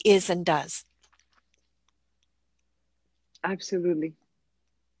that she is and does. Absolutely.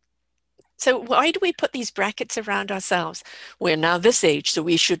 So why do we put these brackets around ourselves? We're now this age, so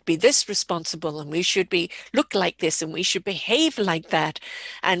we should be this responsible, and we should be look like this, and we should behave like that,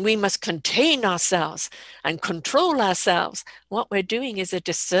 and we must contain ourselves and control ourselves. What we're doing is a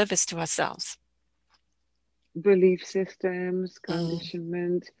disservice to ourselves. Belief systems, Mm,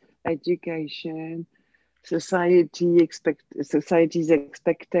 conditionment, education, society's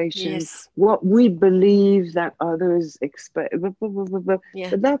expectations, yes. what we believe that others expect, blah, blah, blah, blah, blah. Yeah.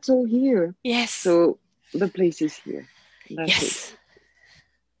 But that's all here. Yes. So the place is here. That's it. Yes.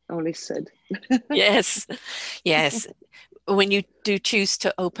 All is said. Yes. Yes. When you do choose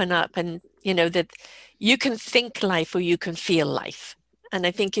to open up, and that you can think life or you can feel life. And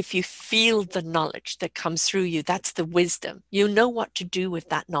I think if you feel the knowledge that comes through you, that's the wisdom. You know what to do with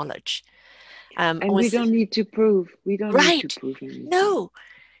that knowledge. And we Was don't need to prove. We don't need to right. prove anything. No,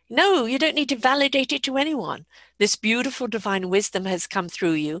 no, you don't need to validate it to anyone. This beautiful divine wisdom has come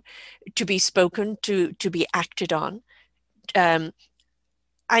through you to be spoken, to be acted on. Um,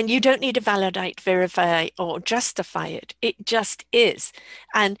 And you don't need to validate, verify, or justify it. It just is.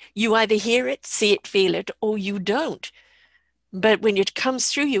 And you either hear it, see it, feel it, or you don't. But when it comes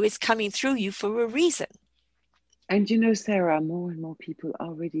through you, it's coming through you for a reason. And Sarah, more and more people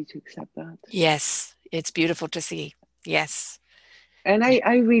are ready to accept that. Yes, it's beautiful to see. Yes. And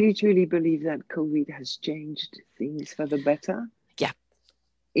I really truly believe that COVID has changed things for the better. Yeah.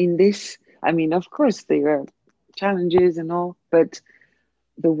 In this, I mean, of course, there are challenges and all, but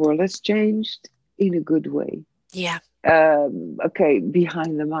the world has changed in a good way. Yeah. Okay,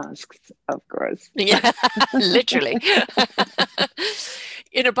 behind the masks, of course. Yeah. Literally.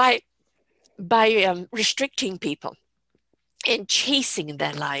 By restricting people and chasing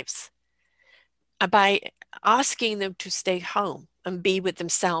their lives, by asking them to stay home and be with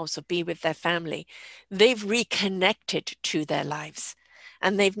themselves or be with their family, they've reconnected to their lives.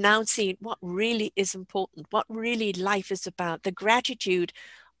 And they've now seen what really is important, what really life is about, the gratitude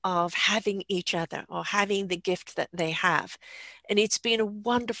of having each other or having the gift that they have. And it's been a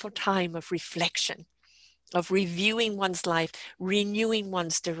wonderful time of reflection, of reviewing one's life, renewing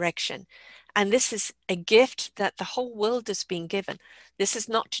one's direction. And this is a gift that the whole world has been given. This is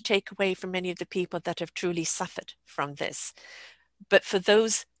not to take away from any of the people that have truly suffered from this. But for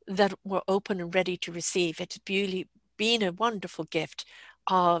those that were open and ready to receive, it's really been a wonderful gift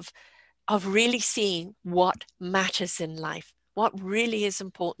of really seeing what matters in life, what really is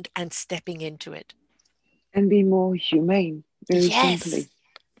important, and stepping into it. And be more humane, Yes.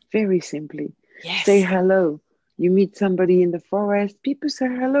 very simply. Say Yes. hello. You meet somebody in the forest, people say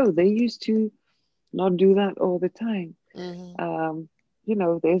hello. They used to not do that all the time.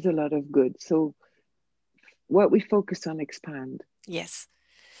 Mm-hmm. There's a lot of good. So what we focus on expand. Yes.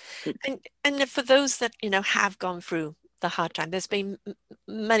 So, And for those that, have gone through the hard time, there's been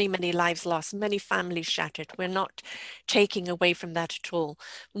many, many lives lost, many families shattered. We're not taking away from that at all.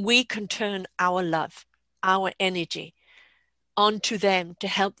 We can turn our love, our energy onto them to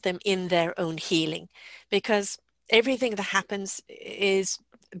help them in their own healing, because everything that happens is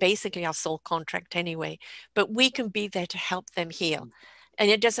basically our soul contract anyway, but we can be there to help them heal. And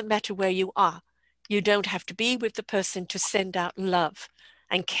it doesn't matter where you are. You don't have to be with the person to send out love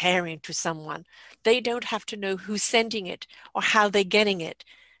and caring to someone. They don't have to know who's sending it or how they're getting it.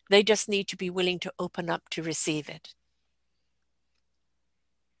 They just need to be willing to open up to receive it.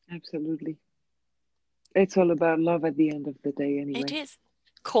 Absolutely. It's all about love at the end of the day, It anyway. is.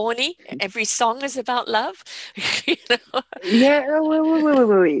 Corny. Every song is about love. You know? Yeah,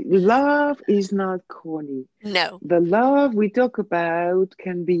 wait. Love is not corny. No. The love we talk about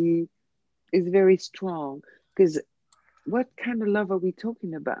is very strong. Because what kind of love are we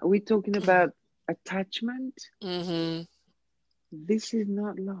talking about? Are we talking about attachment? Mm-hmm. This is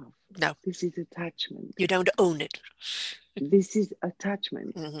not love. No, This is attachment. you don't own it. This is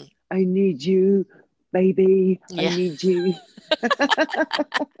attachment. Mm-hmm. I need you, baby. I Yeah. need you.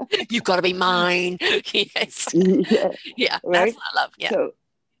 You've got to be mine. Yes. Yeah, Yeah, that's right. not love. Yeah. So,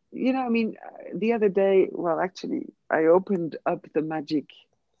 I mean, the other day, well, actually, I opened up the magic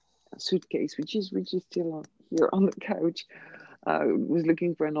suitcase, which is still here on the couch. Was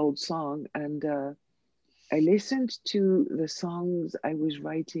looking for an old song, and I listened to the songs I was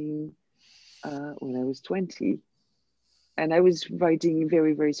writing when I was 20, and I was writing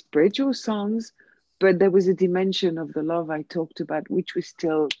very, very spiritual songs, but there was a dimension of the love I talked about, which was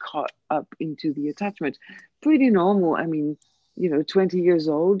still caught up into the attachment. Pretty normal. I mean, 20 years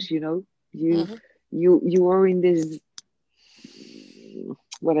old, you Mm-hmm. you are in this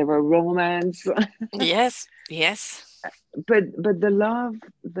whatever romance, Yes. Yes. but the love.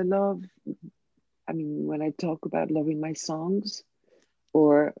 I mean, when I talk about love in my songs,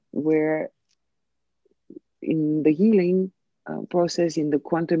 or where in the healing process, in the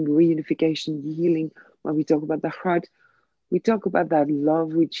quantum reunification healing, when we talk about the heart, we talk about that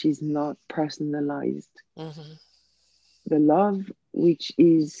love which is not personalized, Mm-hmm. the love which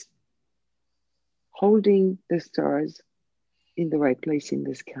is holding the stars in the right place in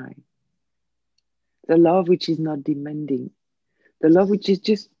the sky, the love which is not demanding, the love which is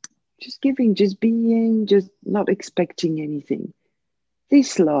just giving, just being, just not expecting anything.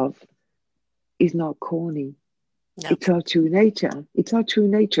 This love is not corny. No. It's our true nature. It's our true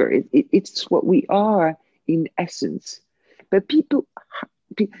nature. It's what we are in essence. But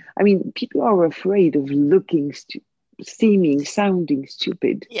I mean, people are afraid of looking, seeming, sounding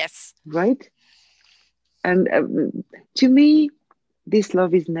stupid, Yes. right? And to me, this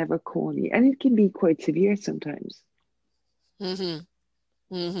love is never corny, and it can be quite severe sometimes.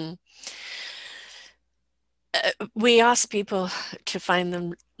 Mm-hmm. Mm-hmm. We ask people to find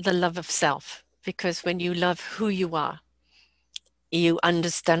them the love of self, because when you love who you are, you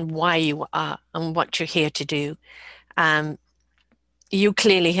understand why you are and what you're here to do. Um, you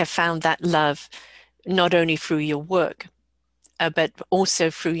clearly have found that love not only through your work, but also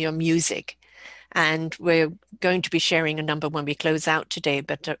through your music. And we're going to be sharing a number when we close out today,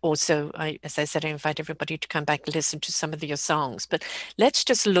 but also, as I said, I invite everybody to come back and listen to some of your songs. But let's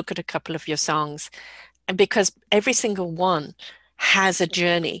just look at a couple of your songs, and because every single one has a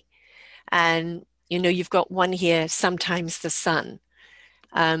journey. And, you've got one here, Sometimes the Sun.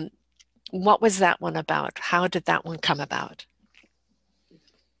 Um, what was that one about? How did that one come about?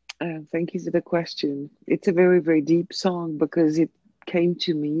 Thank you for the question. It's a very, very deep song because it came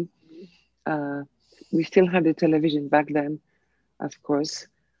to me. Uh, we still had a television back then, of course,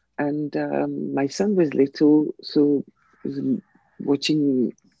 and my son was little, so he was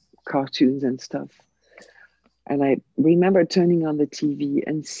watching cartoons and stuff. And I remember turning on the TV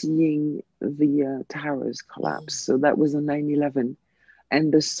and seeing the towers collapse. So that was on 9/11.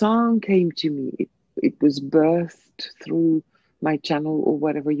 And the song came to me. It was birthed through my channel, or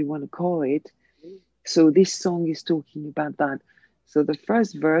whatever you want to call it. So this song is talking about that. So the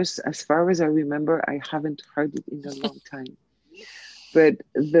first verse, as far as I remember, I haven't heard it in a long time. But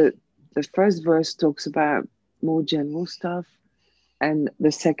the first verse talks about more general stuff, and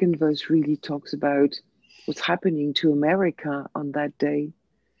the second verse really talks about what's happening to America on that day.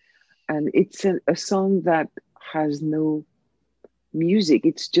 And it's a song that has no music,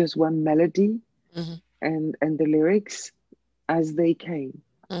 it's just one melody, Mm-hmm. and the lyrics as they came.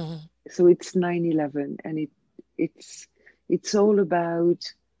 Mm-hmm. So it's 9/11, and it's it's all about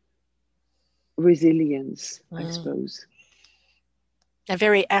resilience, I Mm-hmm. suppose. A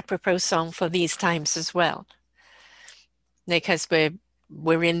very apropos song for these times as well, because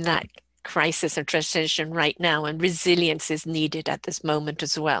we're in that crisis and transition right now, and resilience is needed at this moment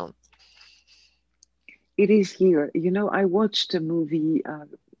as well. It is here. I watched a movie a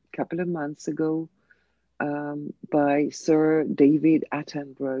couple of months ago by Sir David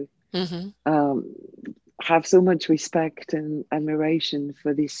Attenborough. Mm-hmm. Um, have so much respect and admiration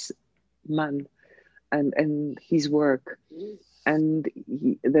for this man and his work. And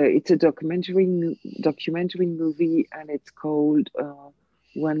it's a documentary movie, and it's called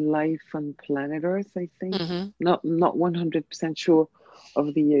One Life on Planet Earth, I think. Mm-hmm. Not 100% sure.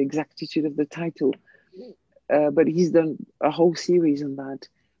 of the exactitude of the title, but he's done a whole series on that.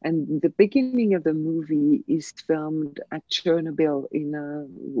 And the beginning of the movie is filmed at Chernobyl,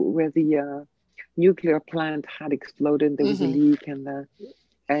 where the nuclear plant had exploded. There was a leak, and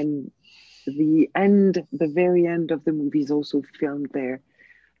the very end of the movie is also filmed there.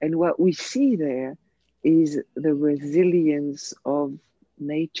 And what we see there is the resilience of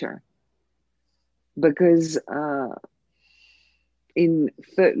nature, because in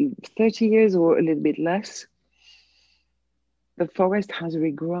 30 years or a little bit less, the forest has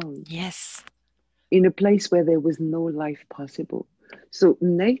regrown. Yes. In a place where there was no life possible. So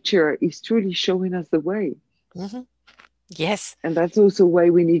nature is truly showing us the way. Yes. And that's also why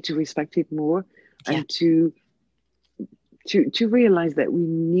we need to respect it more, and to realize that we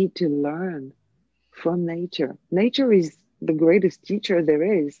need to learn from nature. Nature is the greatest teacher there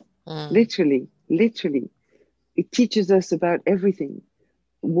is. Literally. It teaches us about everything.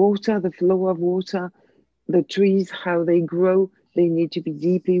 Water, the flow of water, the trees, how they grow. They need to be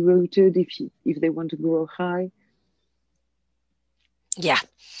deeply rooted if they want to grow high. Yeah.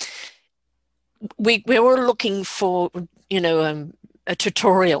 We were looking for, a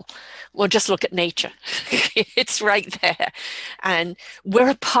tutorial. Well, just look at nature. It's right there. And we're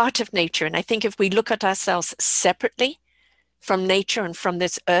a part of nature. And I think if we look at ourselves separately from nature and from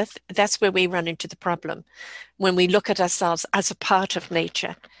this earth, that's where we run into the problem. When we look at ourselves as a part of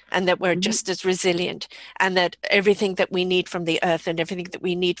nature, and that we're just as resilient, and that everything that we need from the earth and everything that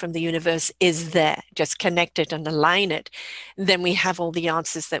we need from the universe is there, just connect it and align it, then we have all the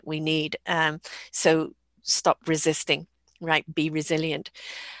answers that we need. So stop resisting, right? Be resilient.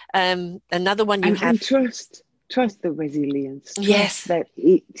 Another one you have. And trust the resilience. Yes. Trust that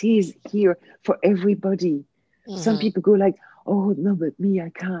it is here for everybody. Some people go like, oh, no, but me,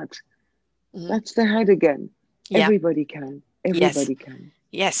 I can't. That's the head again. Yeah. Everybody can. Everybody can.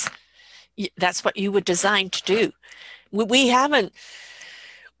 Yes. That's what you were designed to do. We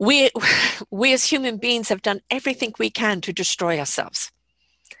as human beings have done everything we can to destroy ourselves.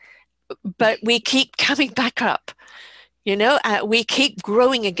 But we keep coming back up. We keep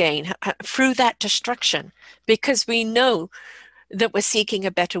growing again through that destruction, because we know that we're seeking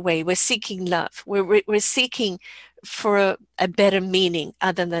a better way. We're seeking love. We're seeking for a better meaning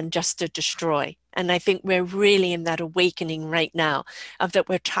other than just to destroy. And I think we're really in that awakening right now of that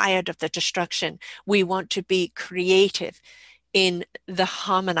we're tired of the destruction. We want to be creative in the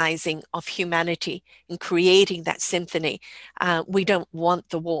harmonizing of humanity, in creating that symphony. We don't want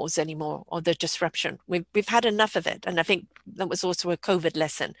the wars anymore or the disruption. We've had enough of it. And I think that was also a COVID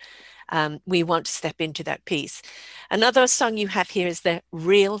lesson. We want to step into that piece. Another song you have here is The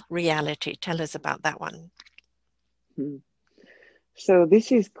Real Reality. Tell us about that one. So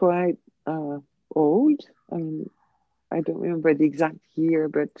this is quite old. I mean, I don't remember the exact year,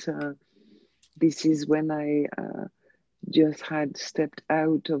 but this is when I just had stepped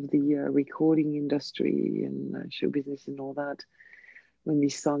out of the recording industry and show business and all that. When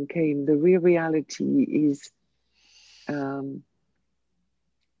this song came, The Real Reality is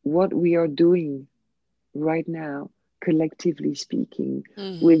what we are doing right now, collectively speaking,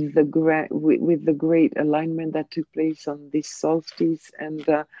 with the great alignment that took place on this solstice, and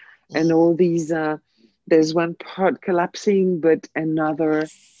all these. There's one part collapsing, but another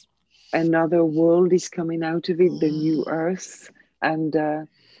world is coming out of it, the new earth, and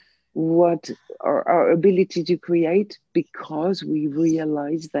what our ability to create, because we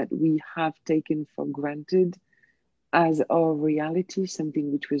realize that we have taken for granted as our reality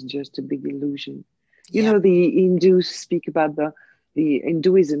something which was just a big illusion. You know, the Hindus speak about the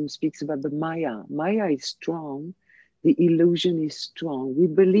Hinduism speaks about the Maya. Maya is strong. The illusion is strong. We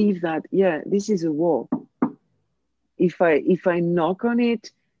believe that, this is a wall. If I knock on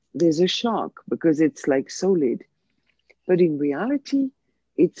it, there's a shock because it's like solid. But in reality,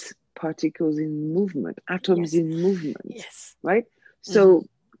 it's particles in movement, atoms in movement, right? So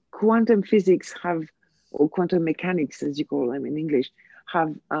quantum physics or quantum mechanics, as you call them in English,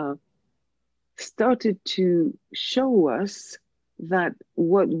 have started to show us that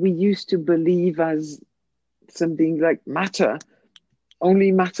what we used to believe as something like matter,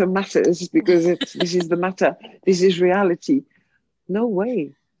 only matter matters because this is the matter, this is reality. No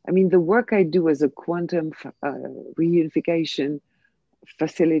way. I mean, the work I do as a quantum reunification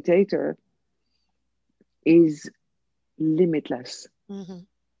facilitator is limitless.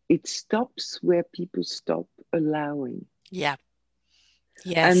 It stops where people stop allowing. Yes.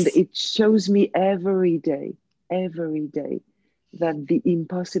 And it shows me every day, that the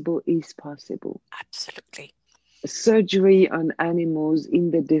impossible is possible. Absolutely. Surgery on animals in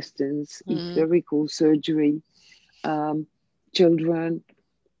the distance, etherical surgery, children.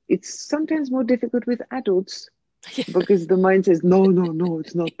 It's sometimes more difficult with adults because the mind says, no, no, no,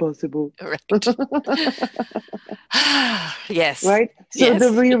 it's not possible. Correct. Yes. Right? So the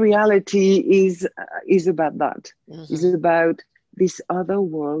Yes. real reality is about that. Is Hmm. about this other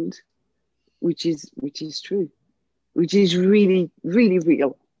world, which is true, which is really, really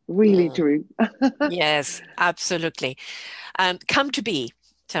real, really Mm. true. Yes, absolutely. Come to Be.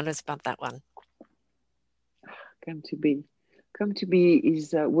 Tell us about that one. Come to be, come to be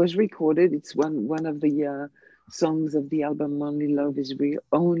is was recorded. It's one of the songs of the album Only Love Is Real.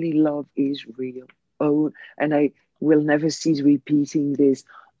 Only Love Is Real. Oh, and I will never cease repeating this.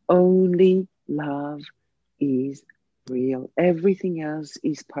 Only love is real. Everything else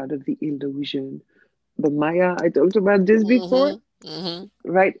is part of the illusion. The Maya, I talked about this before, Hmm. Hmm.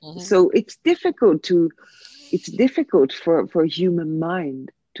 right? Hmm. So it's difficult for a human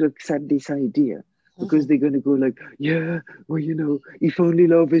mind to accept this idea Hmm. because they're going to go like, yeah, well, if only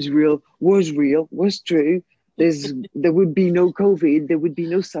love is real, was true, there would be no COVID, there would be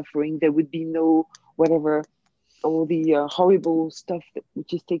no suffering, there would be no whatever, all the horrible stuff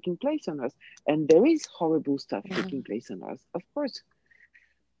which is taking place on us. And there is horrible stuff taking place on us, of course,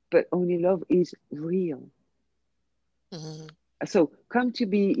 but only love is real. Hmm. So Come to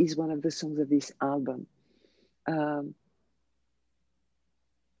Be is one of the songs of this album. um,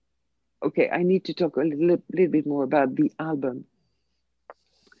 okay, I need to talk a little bit more about the album.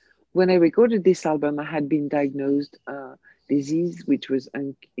 When I recorded this album, I had been diagnosed disease which was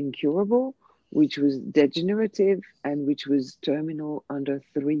incurable, which was degenerative, and which was terminal under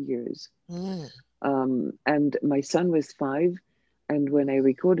 3 years. Hmm. And my son was 5. And when I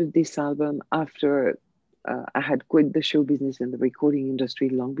recorded this album, after I had quit the show business and the recording industry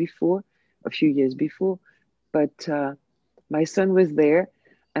long before, a few years before, but my son was there,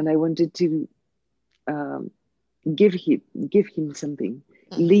 and I wanted to um, give him give him something,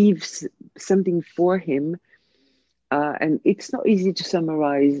 Hmm. leave something for him. And it's not easy to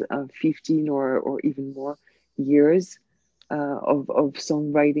summarize 15 or even more years of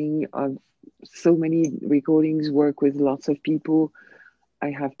songwriting, of so many recordings, work with lots of people.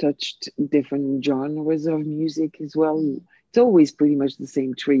 I have touched different genres of music as well. It's always pretty much the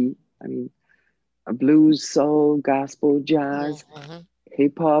same tree. I mean, blues, soul, gospel, jazz, Hmm.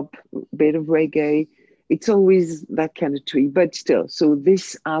 hip hop, bit of reggae. It's always that kind of tree, but still. So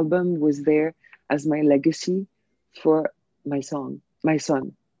this album was there as my legacy for my son.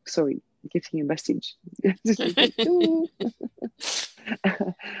 Sorry, getting a message. It's like, "Ooh."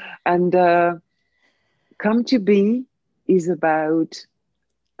 And Come to Be is about,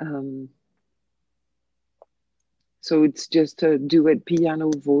 um, so it's just a duet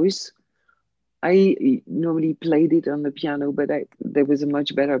piano voice. I normally played it on the piano, but there was a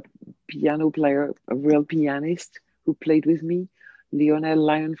much better piano player, a real pianist who played with me, Lionel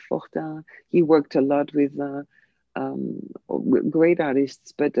Lion Fortin. He worked a lot with great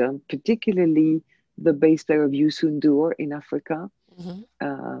artists, but particularly the bass player of Youssou N'Dour in Africa. Hmm.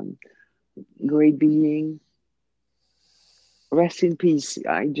 Um, Great being, rest in peace.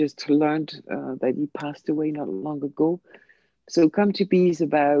 I just learned that he passed away not long ago. So Come to Be is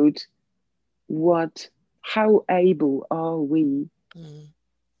about what how able are we Hmm.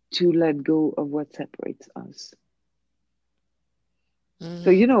 to let go of what separates us.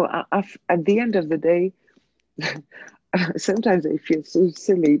 So Hmm. at the end of the day, sometimes I feel so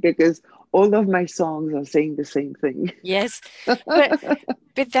silly because all of my songs are saying the same thing. Yes,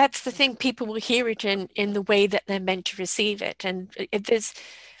 but that's the thing. People will hear it in the way that they're meant to receive it, and there's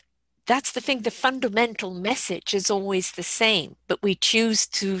that's the thing. The fundamental message is always the same, but we choose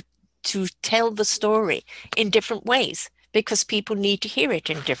to tell the story in different ways because people need to hear it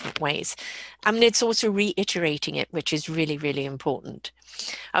in different ways. I mean, it's also reiterating it, which is really, really important.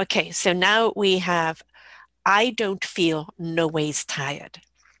 Okay, so now we have I Don't Feel No Ways Tired.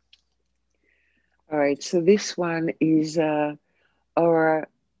 All right, so this one is our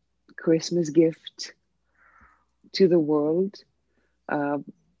Christmas gift to the world, uh,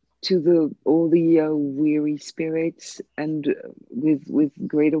 to the all the weary spirits, and with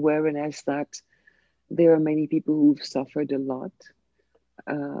great awareness that there are many people who've suffered a lot.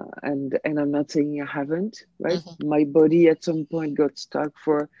 And I'm not saying I haven't, right? Hmm. My body at some point got stuck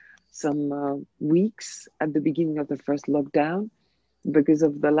for some weeks at the beginning of the first lockdown because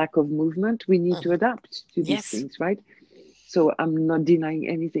of the lack of movement. We need to Hmm. adapt to these Yes. things, right? So I'm not denying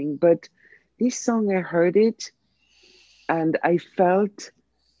anything, but this song, I heard it and I felt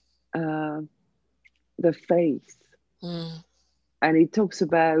uh, the faith, Mm. and it talks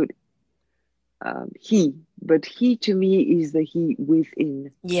about he, but he to me is the he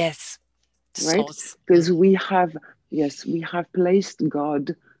within, Yes. right? Source. Because we have Yes, we have placed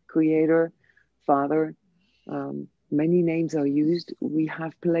God, Creator, Father, many names are used. We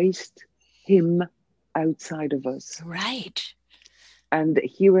have placed Him outside of us. Right. And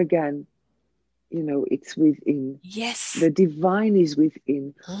here again, it's within. Yes. The divine is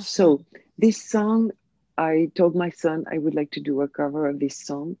within. Mhm. So, this song, I told my son I would like to do a cover of this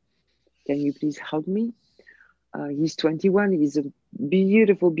song. Can you please help me? He's 21. He's a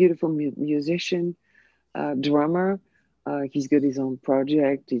beautiful, beautiful musician, drummer. He's got his own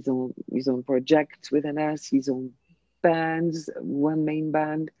project, his own projects within us, his own bands, one main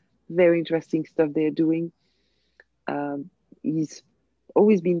band. Very interesting stuff they're doing. He's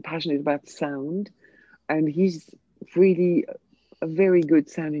always been passionate about sound, and he's really a very good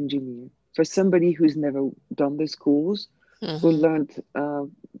sound engineer for somebody who's never done the schools, who Mhm. learned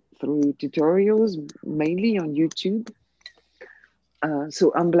through tutorials, mainly on YouTube.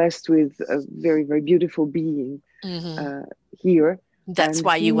 So I'm blessed with a very, very beautiful being Mhm. uh, here. That's And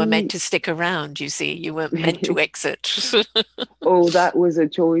why you were meant to stick around, you see. You weren't meant to exit. oh, that was a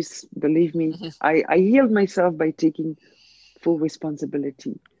choice. Believe me, Mhm. I healed myself by taking full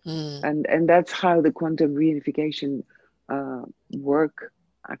responsibility. Mm. And that's how the quantum reunification work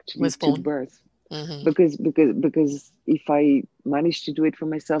actually Was took born. birth. Mhm. Because if I manage to do it for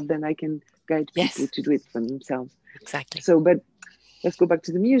myself, then I can guide people Yes, to do it for themselves. exactly. So, but let's go back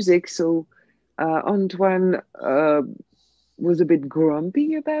to the music. So, Antoine was a bit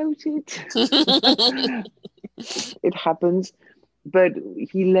grumpy about it. It happens, but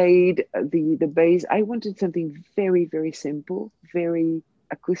he laid the bass. I wanted something very, very simple, very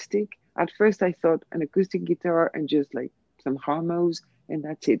acoustic. At first, I thought an acoustic guitar and just like some harmos, and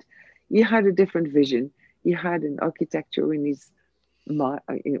that's it. He had a different vision. He had an architecture in his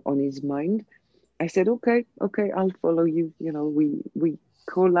on his mind. I said, okay, okay, I'll follow you. We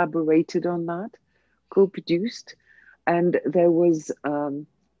collaborated on that, co-produced, and there was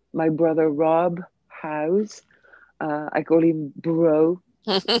my brother Rob House. I call him Bro.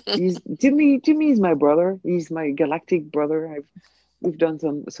 He's to me he's my brother. He's my galactic brother. We've done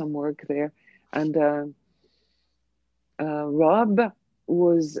some work there, and Rob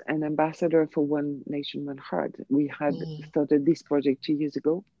was an ambassador for One Nation, One Heart. We had Mm. started this project 2 years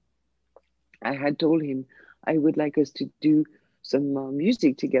ago. I had told him I would like us to do some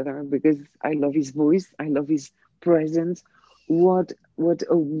music together because I love his voice. I love his presence. What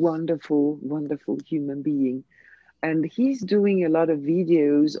a wonderful, wonderful human being. And he's doing a lot of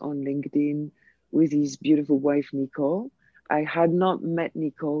videos on LinkedIn with his beautiful wife, Nicole. I had not met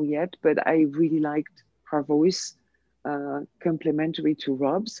Nicole yet, but I really liked her voice, complementary to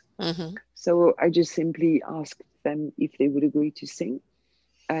Rob's. Mhm. So I just simply asked them if they would agree to sing.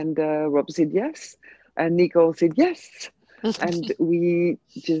 And Rob said yes. And Nicole said yes. And we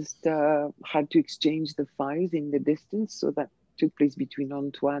just had to exchange the files in the distance. So that took place between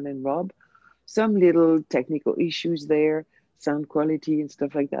Antoine and Rob. Some little technical issues there, sound quality and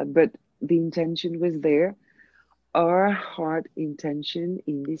stuff like that. But the intention was there. Our heart intention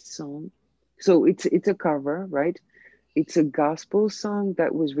in this song. So it's a cover, right? It's a gospel song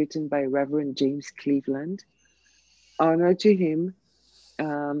that was written by Reverend James Cleveland. Honor to him,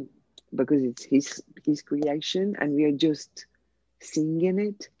 um, because it's his creation, and we are just singing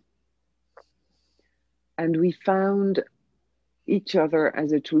it. And we found each other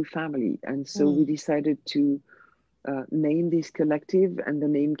as a true family, and so we Mm. decided to name this collective, and the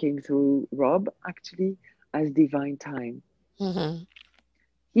name came through Rob actually as Divine Time. Mhm.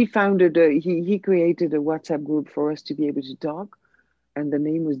 He created a WhatsApp group for us to be able to talk, and the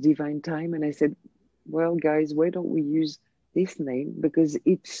name was Divine Time. And I said, well, guys, why don't we use this name because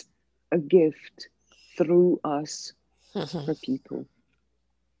it's a gift through us Mhm. for people,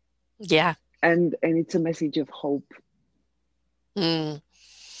 Yeah. and it's a message of hope. Mm.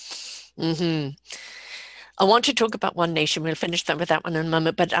 Mhm. I want to talk about One Nation. We'll finish that with that one in a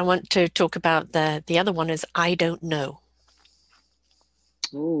moment, but I want to talk about the other one is I don't know.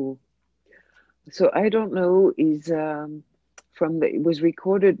 Oh, so I don't know is it was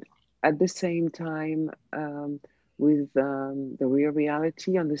recorded at the same time with the Real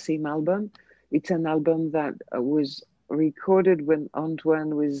Reality on the same album. It's an album that was recorded when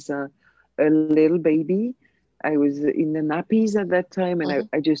Antoine was a little baby. I was in the nappies at that time, and I, Mhm.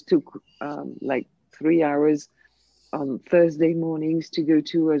 I just took like 3 hours on Thursday mornings to go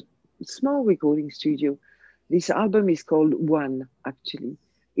to a small recording studio. This album is called One, actually.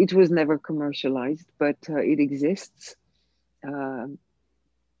 It was never commercialized, but it exists. Um,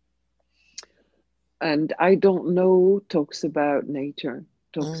 and I Don't Know talks about nature,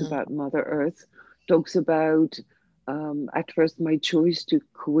 talks Mhm. about Mother Earth, talks about At first, my choice to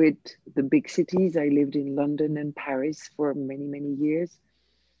quit the big cities. I lived in London and Paris for many, many years,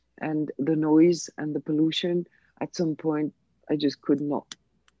 and the noise and the pollution. At some point, I just could not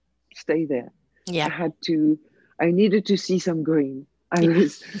stay there. I Yeah. had to. I needed to see some green. I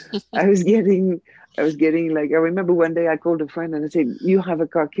was getting. I was getting like. I remember one day I called a friend and I said, "You have a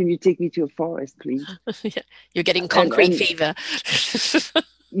car? Can you take me to a forest, please?" You're getting concrete And fever.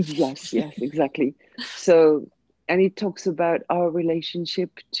 yes, yes, exactly. So, and it talks about our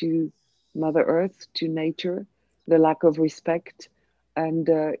relationship to Mother Earth, to nature, the lack of respect. And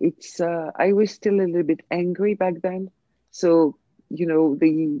I was still a little bit angry back then. So,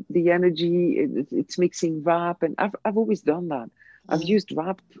 the energy, it's mixing rap. And I've always done that. I've Mm, used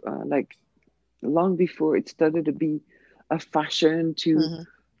rap like long before it started to be a fashion to mhm.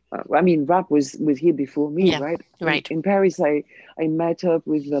 I mean, rap was here before me, Yeah, right? right. In Paris, I met up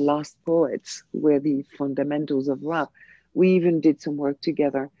with the Last Poets, who were the fundamentals of rap. We even did some work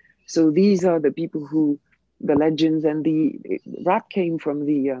together. So these are the people who, the legends, and the rap came from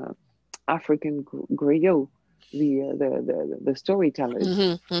the African griot, the storytellers.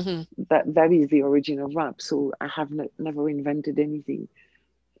 Hmm, hmm. That is the origin of rap. So I have never invented anything,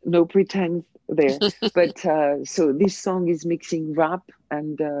 no pretense there. But so this song is mixing rap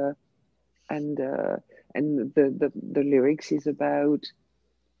and the lyrics is about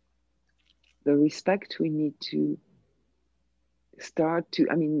the respect we need to start to.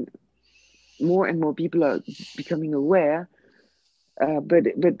 I mean, more and more people are becoming aware, but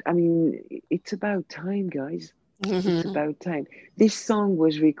I mean, it's about time, guys. It's Hmm. about time. This song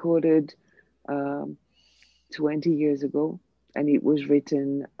was recorded um, 20 years ago, and it was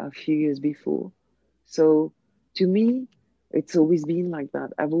written a few years before. So to me, it's always been like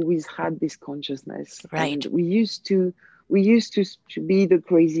that. I've always had this consciousness, and Right. we used to be the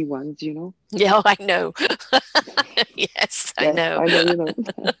crazy ones, you know. Yeah, oh, I know. Yes, I Yes, know. I know, you know.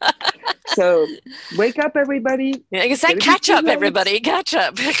 So wake up, everybody. Yeah, I It's said, gonna be catch too up, late. everybody, catch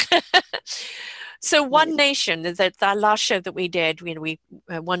up. So, One Right. Nation, that last show that we did, we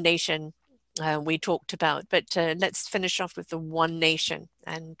One Nation, we talked about, but let's finish off with the One Nation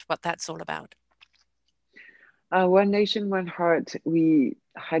and what that's all about. One Nation, One Heart. We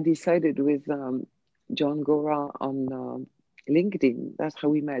had decided with John Gora on LinkedIn. That's how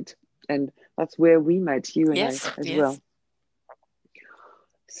we met, and that's where we met, you and I, Yes, as yes. well.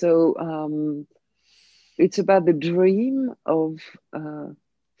 So it's about the dream of uh,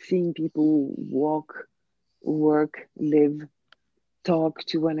 seeing people walk, work, live, talk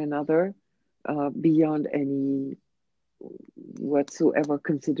to one another beyond any whatsoever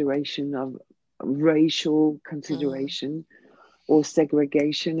consideration of racial Mm, consideration or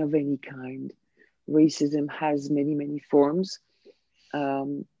segregation of any kind. Racism has many, many forms.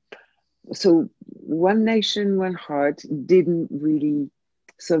 Um, so, One Nation, One Heart didn't really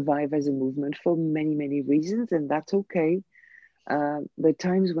survive as a movement for many, many reasons, and that's okay. The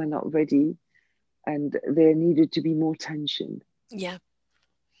times were not ready, and there needed to be more tension. yeah.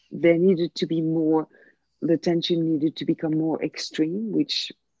 There needed to be more, the tension needed to become more extreme,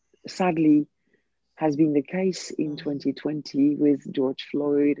 which sadly has been the case in Mm, 2020 with George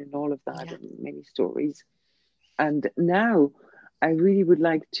Floyd and all of that, yeah. and many stories. And now I really would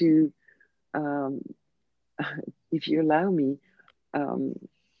like to, um, if you allow me, um,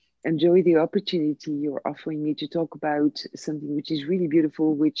 enjoy the opportunity you're offering me to talk about something which is really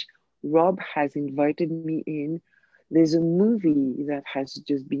beautiful, which Rob has invited me in. There's a movie that has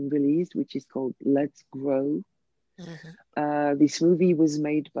just been released, which is called Let's Grow. Hmm. This movie has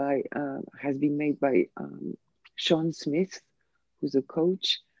been made by Sean Smith, who's a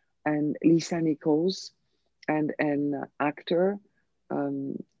coach, and Lisa Nichols, and an actor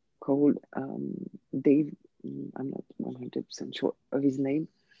um, called Dave. I'm not 100% sure of his name.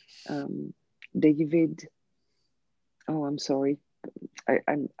 Um, David. Oh, I'm sorry.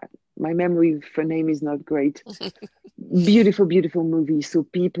 I'm my memory for name is not great. Beautiful, beautiful movie. So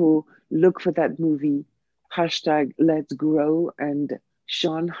people look for that movie. Hashtag Let's Grow. And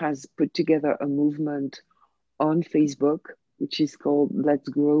Sean has put together a movement on Facebook, which is called Let's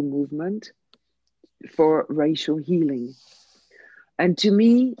Grow Movement for racial healing. And to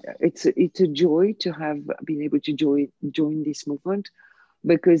me, it's a joy to have been able to join this movement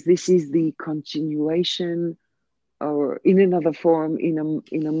because this is the continuation or in another form, in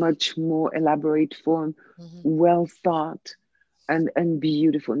a much more elaborate form, Hmm. well thought and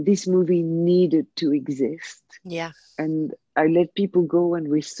beautiful. And this movie needed to exist, Yeah. and I let people go and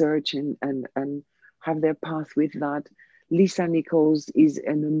research and have their path with that. Lisa Nichols is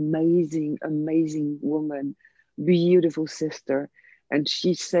an amazing, amazing woman, beautiful sister, and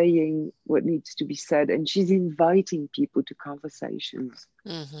she's saying what needs to be said, and she's inviting people to conversations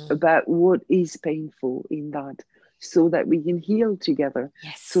Mm-hmm. about what is painful in that, so that we can heal together,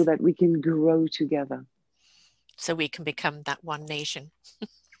 so Yes. that we can grow together. So we can become that one nation.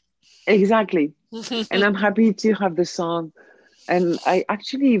 Exactly. And I'm Mm-hmm. happy to have the song. And I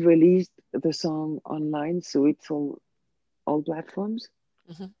actually released the song online, so it's on all platforms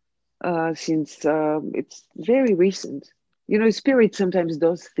since it's very recent. You know, Spirit sometimes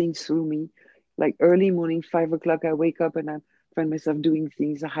does things through me. Like early morning, 5 o'clock, I wake up and I find myself doing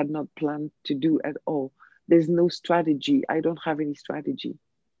things I had not planned to do at all. There's no strategy. I don't have any strategy.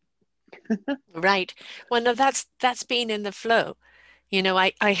 Right. Well, no, that's been in the flow. You know,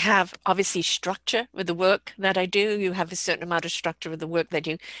 I have obviously structure with the work that I do. You have a certain amount of structure with the work that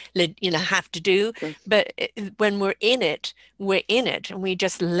you know, have to do. Because, But when we're in it and we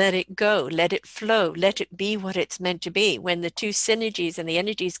just let it go, let it flow, let it be what it's meant to be. When the two synergies and the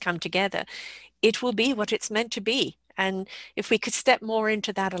energies come together, it will be what it's meant to be. And if we could step more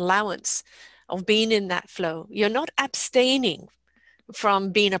into that allowance of being in that flow, you're not abstaining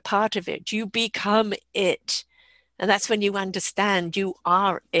from being a part of it. You become it. And that's when you understand you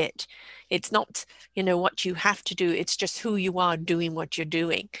are it. It's not, you know, what you have to do. It's just who you are doing what you're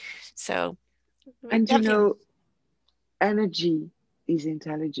doing. So and you definitely, know, energy is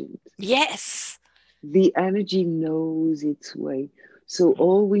intelligent. yes. The energy knows its way. So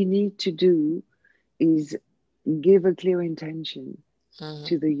all we need to do is give a clear intention Mm-hmm,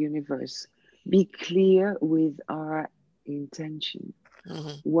 to the universe. Be clear with our intention.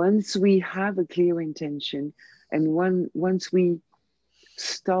 mm-hmm, Once we have a clear intention, and once we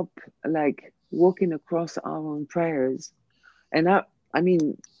stop like walking across our own prayers, and I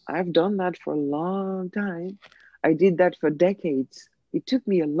mean, I've done that for a long time. I did that for decades. It took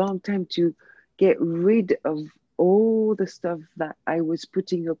me a long time to get rid of all the stuff that I was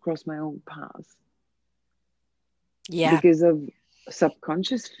putting across my own path yeah. because of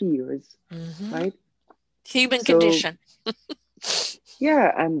subconscious fears, Mm-hmm. right? Human So condition.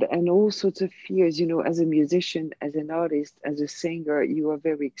 yeah, and all sorts of fears, you know, as a musician, as an artist, as a singer, you are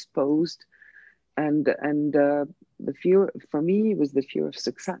very exposed. And the fear for me was the fear of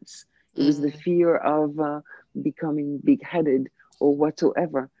success. It was the Mm, fear of becoming big-headed or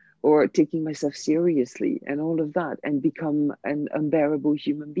whatsoever, or taking myself seriously and all of that, and become an unbearable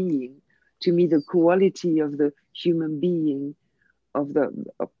human being. To me, the quality of the human being, of the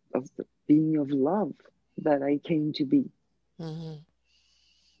being of love that I came to be. mm-hmm.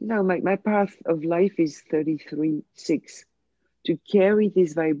 You know, my path of life is 33-6. To carry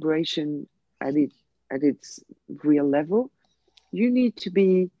this vibration at it at its real level, you need to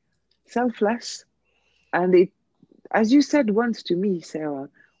be selfless. And it, as you said once to me, Sarah,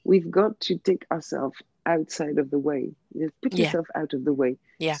 we've got to take ourselves outside of the way. Just put Yeah, yourself out of the way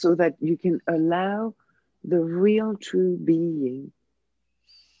yeah, so that you can allow the real true being.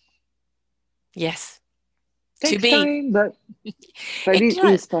 yes. To Takes be. time, but It it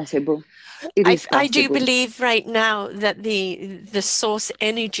is does. possible. It is I do possible. believe right now that the source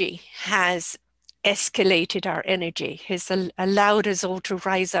energy has escalated our energy, has allowed us all to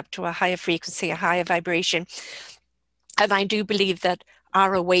rise up to a higher frequency, a higher vibration. And I do believe that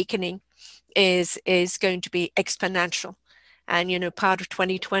our awakening is going to be exponential. And you know, part of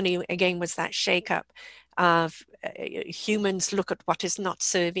 2020 again was that shake-up of humans look at what is not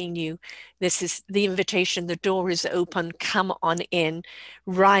serving you. This is the invitation. The door is open. Come on in,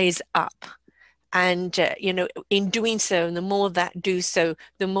 rise up. And you know, in doing so, and the more that do so,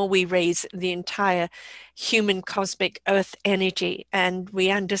 the more we raise the entire human cosmic earth energy. And we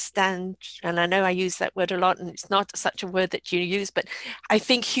understand, and I know I use that word a lot and it's not such a word that you use, but I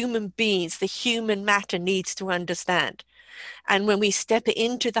think human beings, the human matter, needs to understand. And when we step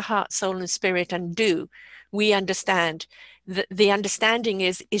into the heart, soul and spirit and do, we understand that the understanding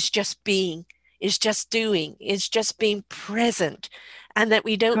is just being, is just doing, is just being present, and that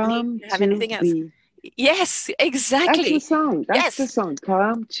we don't need Come to have to anything else. be. Yes, That's the exactly. song. That's the Yes, song.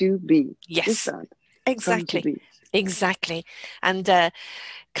 Come to be. Just yes, that. Come to exactly. be. Exactly. And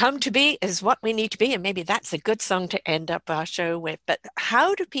come to be is what we need to be. And maybe that's a good song to end up our show with. But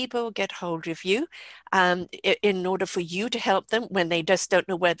how do people get hold of you in order for you to help them when they just don't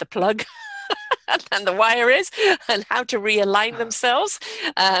know where the plug and the wire is and how to realign themselves?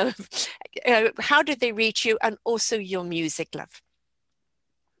 Um, how do they reach you, and also your music, love?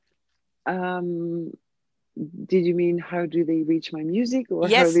 Um, did you mean how do they reach my music, or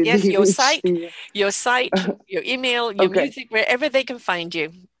how Yes, did yes, they reach the? your site, your email, your Okay, music, wherever they can find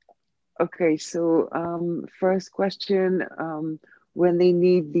you. okay. So, first question: when they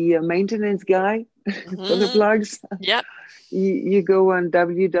need the maintenance guy, for the plugs. Yep. You go on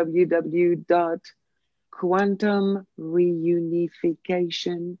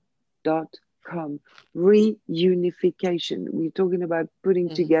www.quantumreunification.com. Reunification. We're talking about putting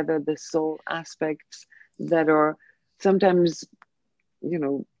Mm-hmm. together the soul aspects that are sometimes,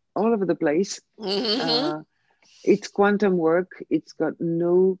 all over the place. Mm-hmm. Uh, it's quantum work. It's got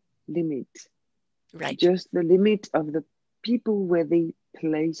no limit, Right. just the limit of the people where they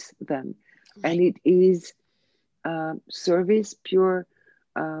place them. And Right. it is service, pure,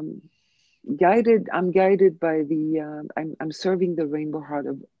 um, guided. I'm guided by I'm serving the rainbow heart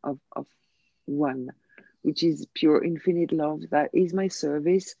of one, which is pure infinite love. That is my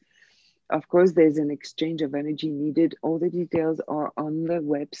service. Of course, there's an exchange of energy needed. All the details are on the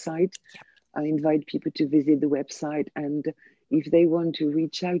website. Yep. I invite people to visit the website, and if they want to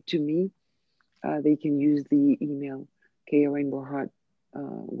reach out to me, they can use the email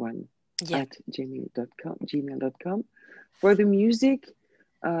krainbowheart1 Yep. at gmail.com. For the music,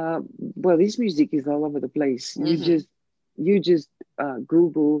 well, this music is all over the place. Mm-hmm. You just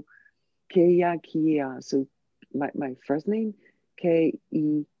Google Keya Kia. So my first name,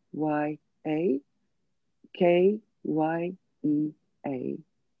 Keyakya, KyeA.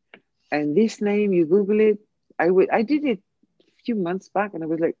 And this name, you Google it. I did it a few months back, and I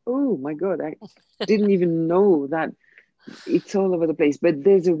was like, oh my God, I didn't even know that it's all over the place. But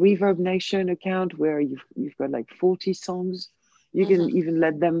there's a Reverb Nation account where you've got like 40 songs. You can Mm-hmm. even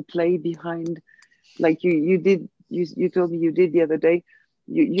let them play behind, like you told me you did the other day.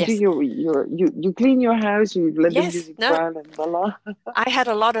 You do Yes. you clean your house, you let the Yes. music No. run, and voila. I had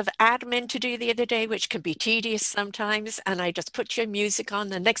a lot of admin to do the other day, which can be tedious sometimes. And I just put your music on.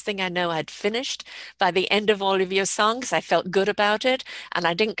 The next thing I know, I'd finished by the end of all of your songs. I felt good about it and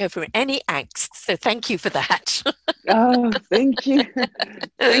I didn't go through any angst. So thank you for that. Oh, thank you.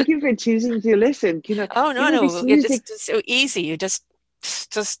 Thank you for choosing to listen. Oh, no, This no. It's music. just so easy. You just,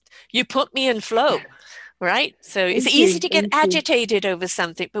 you put me in flow. Right. So it's Thank easy you. to get Thank you. agitated over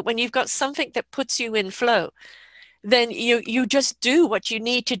something, but when you've got something that puts you in flow, then you just do what you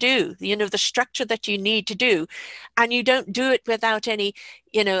need to do, the structure that you need to do, and you don't do it without any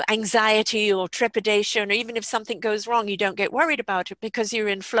anxiety or trepidation, or even if something goes wrong you don't get worried about it because you're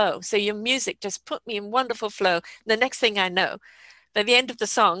in flow. So your music just put me in wonderful flow. The next thing I know, by the end of the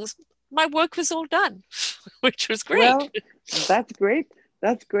songs, my work was all done, which was great. Well, that's great.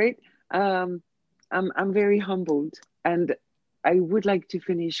 That's great. Um, I'm very humbled, and I would like to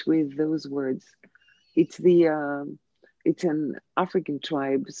finish with those words. It's it's an African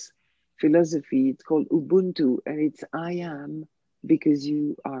tribe's philosophy. It's called Ubuntu, and it's I am because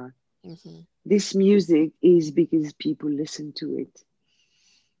you are. Hmm. This music is because people listen to it,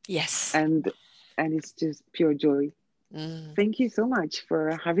 Yes. and it's just pure joy. Mm. Thank you so much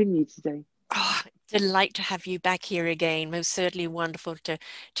for having me today. Oh, delight to have you back here again. Most certainly wonderful to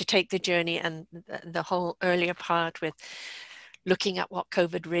take the journey and the whole earlier part with looking at what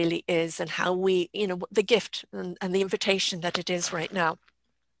COVID really is and how we, the gift and the invitation that it is right now.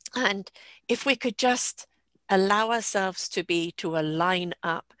 And if we could just allow ourselves to align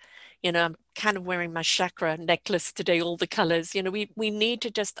up, I'm kind of wearing my chakra necklace today, all the colors, we need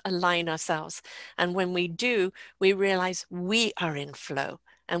to just align ourselves. And when we do, we realize we are in flow.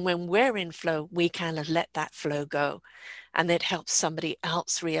 And when we're in flow, we kind of let that flow go. And it helps somebody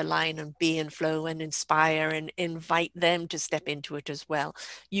else realign and be in flow and inspire and invite them to step into it as well.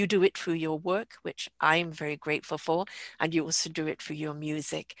 You do it through your work, which I'm very grateful for. And you also do it for your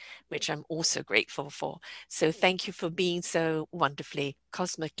music, which I'm also grateful for. So thank you for being so wonderfully,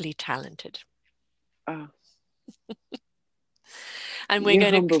 cosmically talented. Ah, And we're you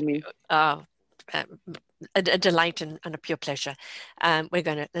going humble to, me. uh, a delight and a pure pleasure. We're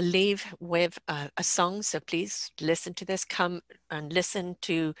going to leave with a song. So please listen to this. Come and listen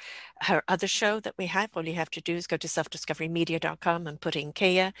to her other show that we have. All you have to do is go to selfdiscoverymedia.com and put in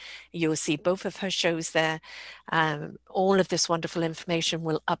Kea. You'll see both of her shows there. All of this wonderful information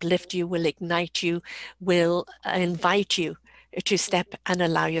will uplift you, will ignite you, will invite you to step and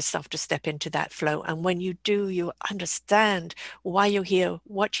allow yourself to step into that flow. And when you do, you understand why you're here,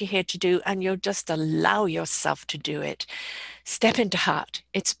 what you're here to do, and you'll just allow yourself to do it. Step into heart.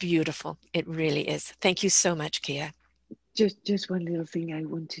 It's beautiful. It really is. Thank you so much, Kia. Just one little thing I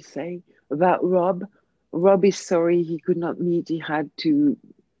want to say about Rob. Rob is sorry he could not meet. He had to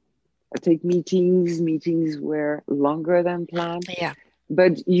take meetings. Meetings were longer than planned. Yeah.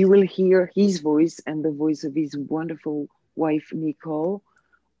 But you will hear his voice and the voice of his wonderful wife Nicole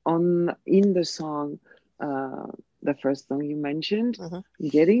on in the song, uh, the first song you mentioned. Mhm. I'm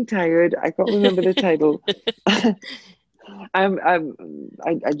getting tired. I can't remember the title.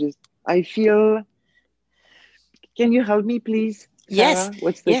 I just I feel Can you help me, please, Yes, Sarah?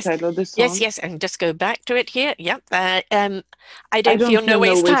 What's the yes, title of the yes, song? yes. And just go back to it here. Yep. I I don't don't feel no feel no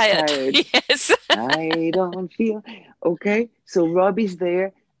ways ways tired. tired. Yes. I don't feel. Okay, so Rob is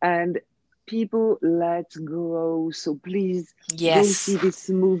there, and people, let's grow. So please go see Yes. this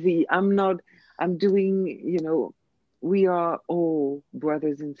movie. I'm doing, we are all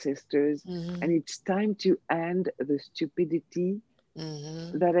brothers and sisters, Hmm. and it's time to end the stupidity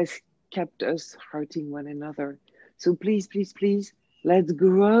Hmm. that has kept us hurting one another. So please, please, please, let's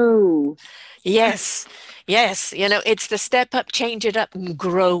grow. Yes, yes. It's the step up, change it up, and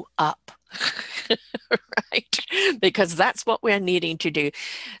grow up. Right? Because that's what we're needing to do.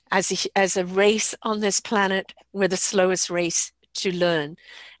 As a race on this planet, we're the slowest race to learn.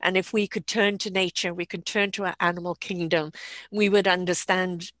 And if we could turn to nature, we could turn to our animal kingdom, we would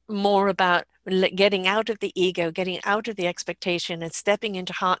understand more about getting out of the ego, getting out of the expectation, and stepping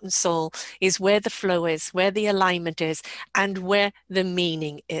into heart and soul is where the flow is, where the alignment is, and where the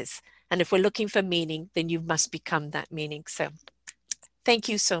meaning is. And if we're looking for meaning, then you must become that meaning. So thank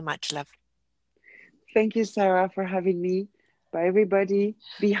you so much, love. Thank you, Sarah, for having me. Bye, everybody.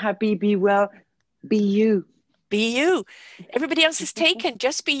 Be happy, be well, be you. Be you. Everybody else is taken.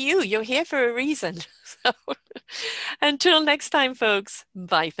 Just be you. You're here for a reason. So until next time, folks,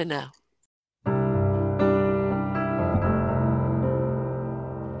 bye for now.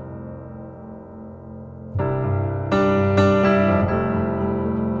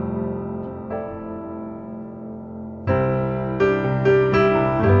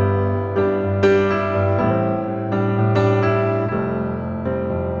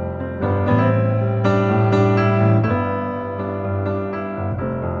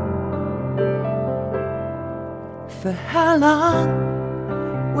 For how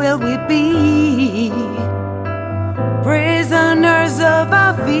long will we be prisoners of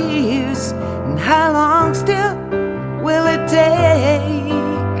our fears? And how long still will it take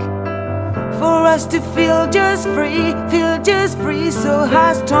for us to feel just free, feel just free? So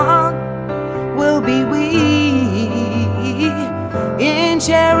how strong will be we in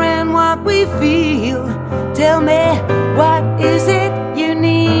sharing what we feel? Tell me, what is it you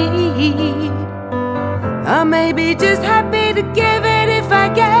need? I may be just happy to give it if I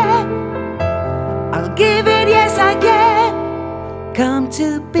can. I'll give it, yes I can. Come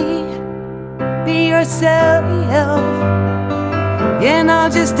to be yourself, and I'll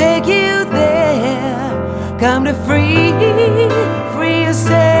just take you there. Come to free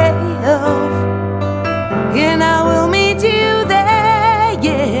yourself, and I will meet you there,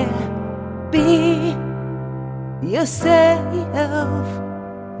 yeah. Be yourself,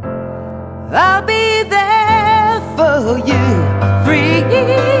 I'll be there for you. Free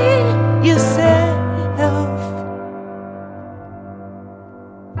yourself.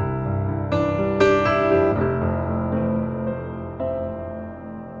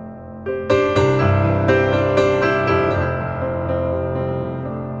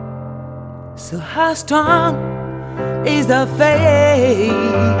 So how strong is our faith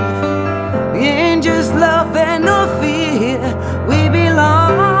in just love and no fear? We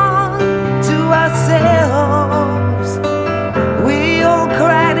belong to ourselves. We all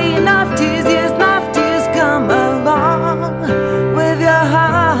cried enough tears, yes, enough tears. Come along with your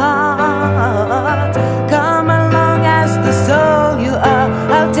heart. Come along as the soul you are.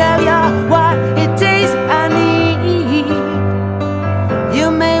 I'll tell you what it is I need. You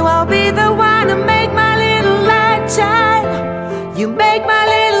may well be the one to make my little light shine. You make my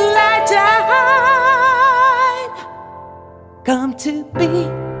little light shine. Come to be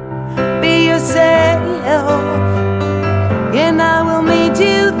yourself, and I will meet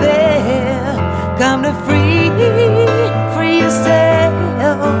you there. Come to free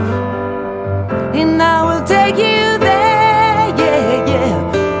yourself, and I will take you there, yeah, yeah.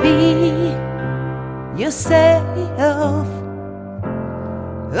 Be yourself,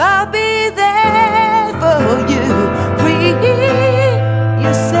 I'll be there for you. Free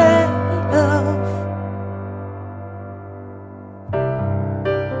yourself.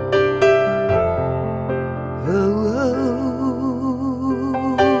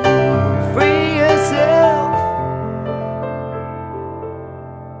 Free yourself.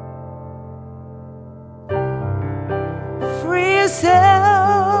 Free yourself,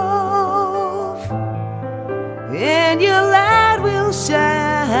 and your light will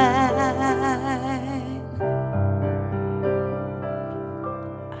shine.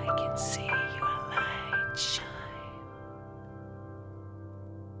 I can see your light shine.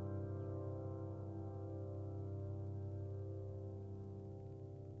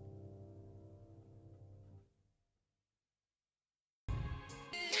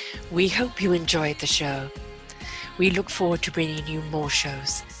 We hope you enjoyed the show. We look forward to bringing you more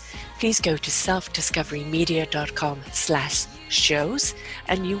shows. Please go to selfdiscoverymedia.com/shows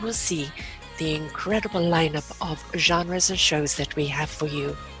and you will see the incredible lineup of genres and shows that we have for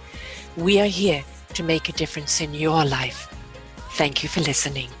you. We are here to make a difference in your life. Thank you for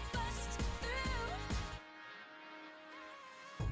listening.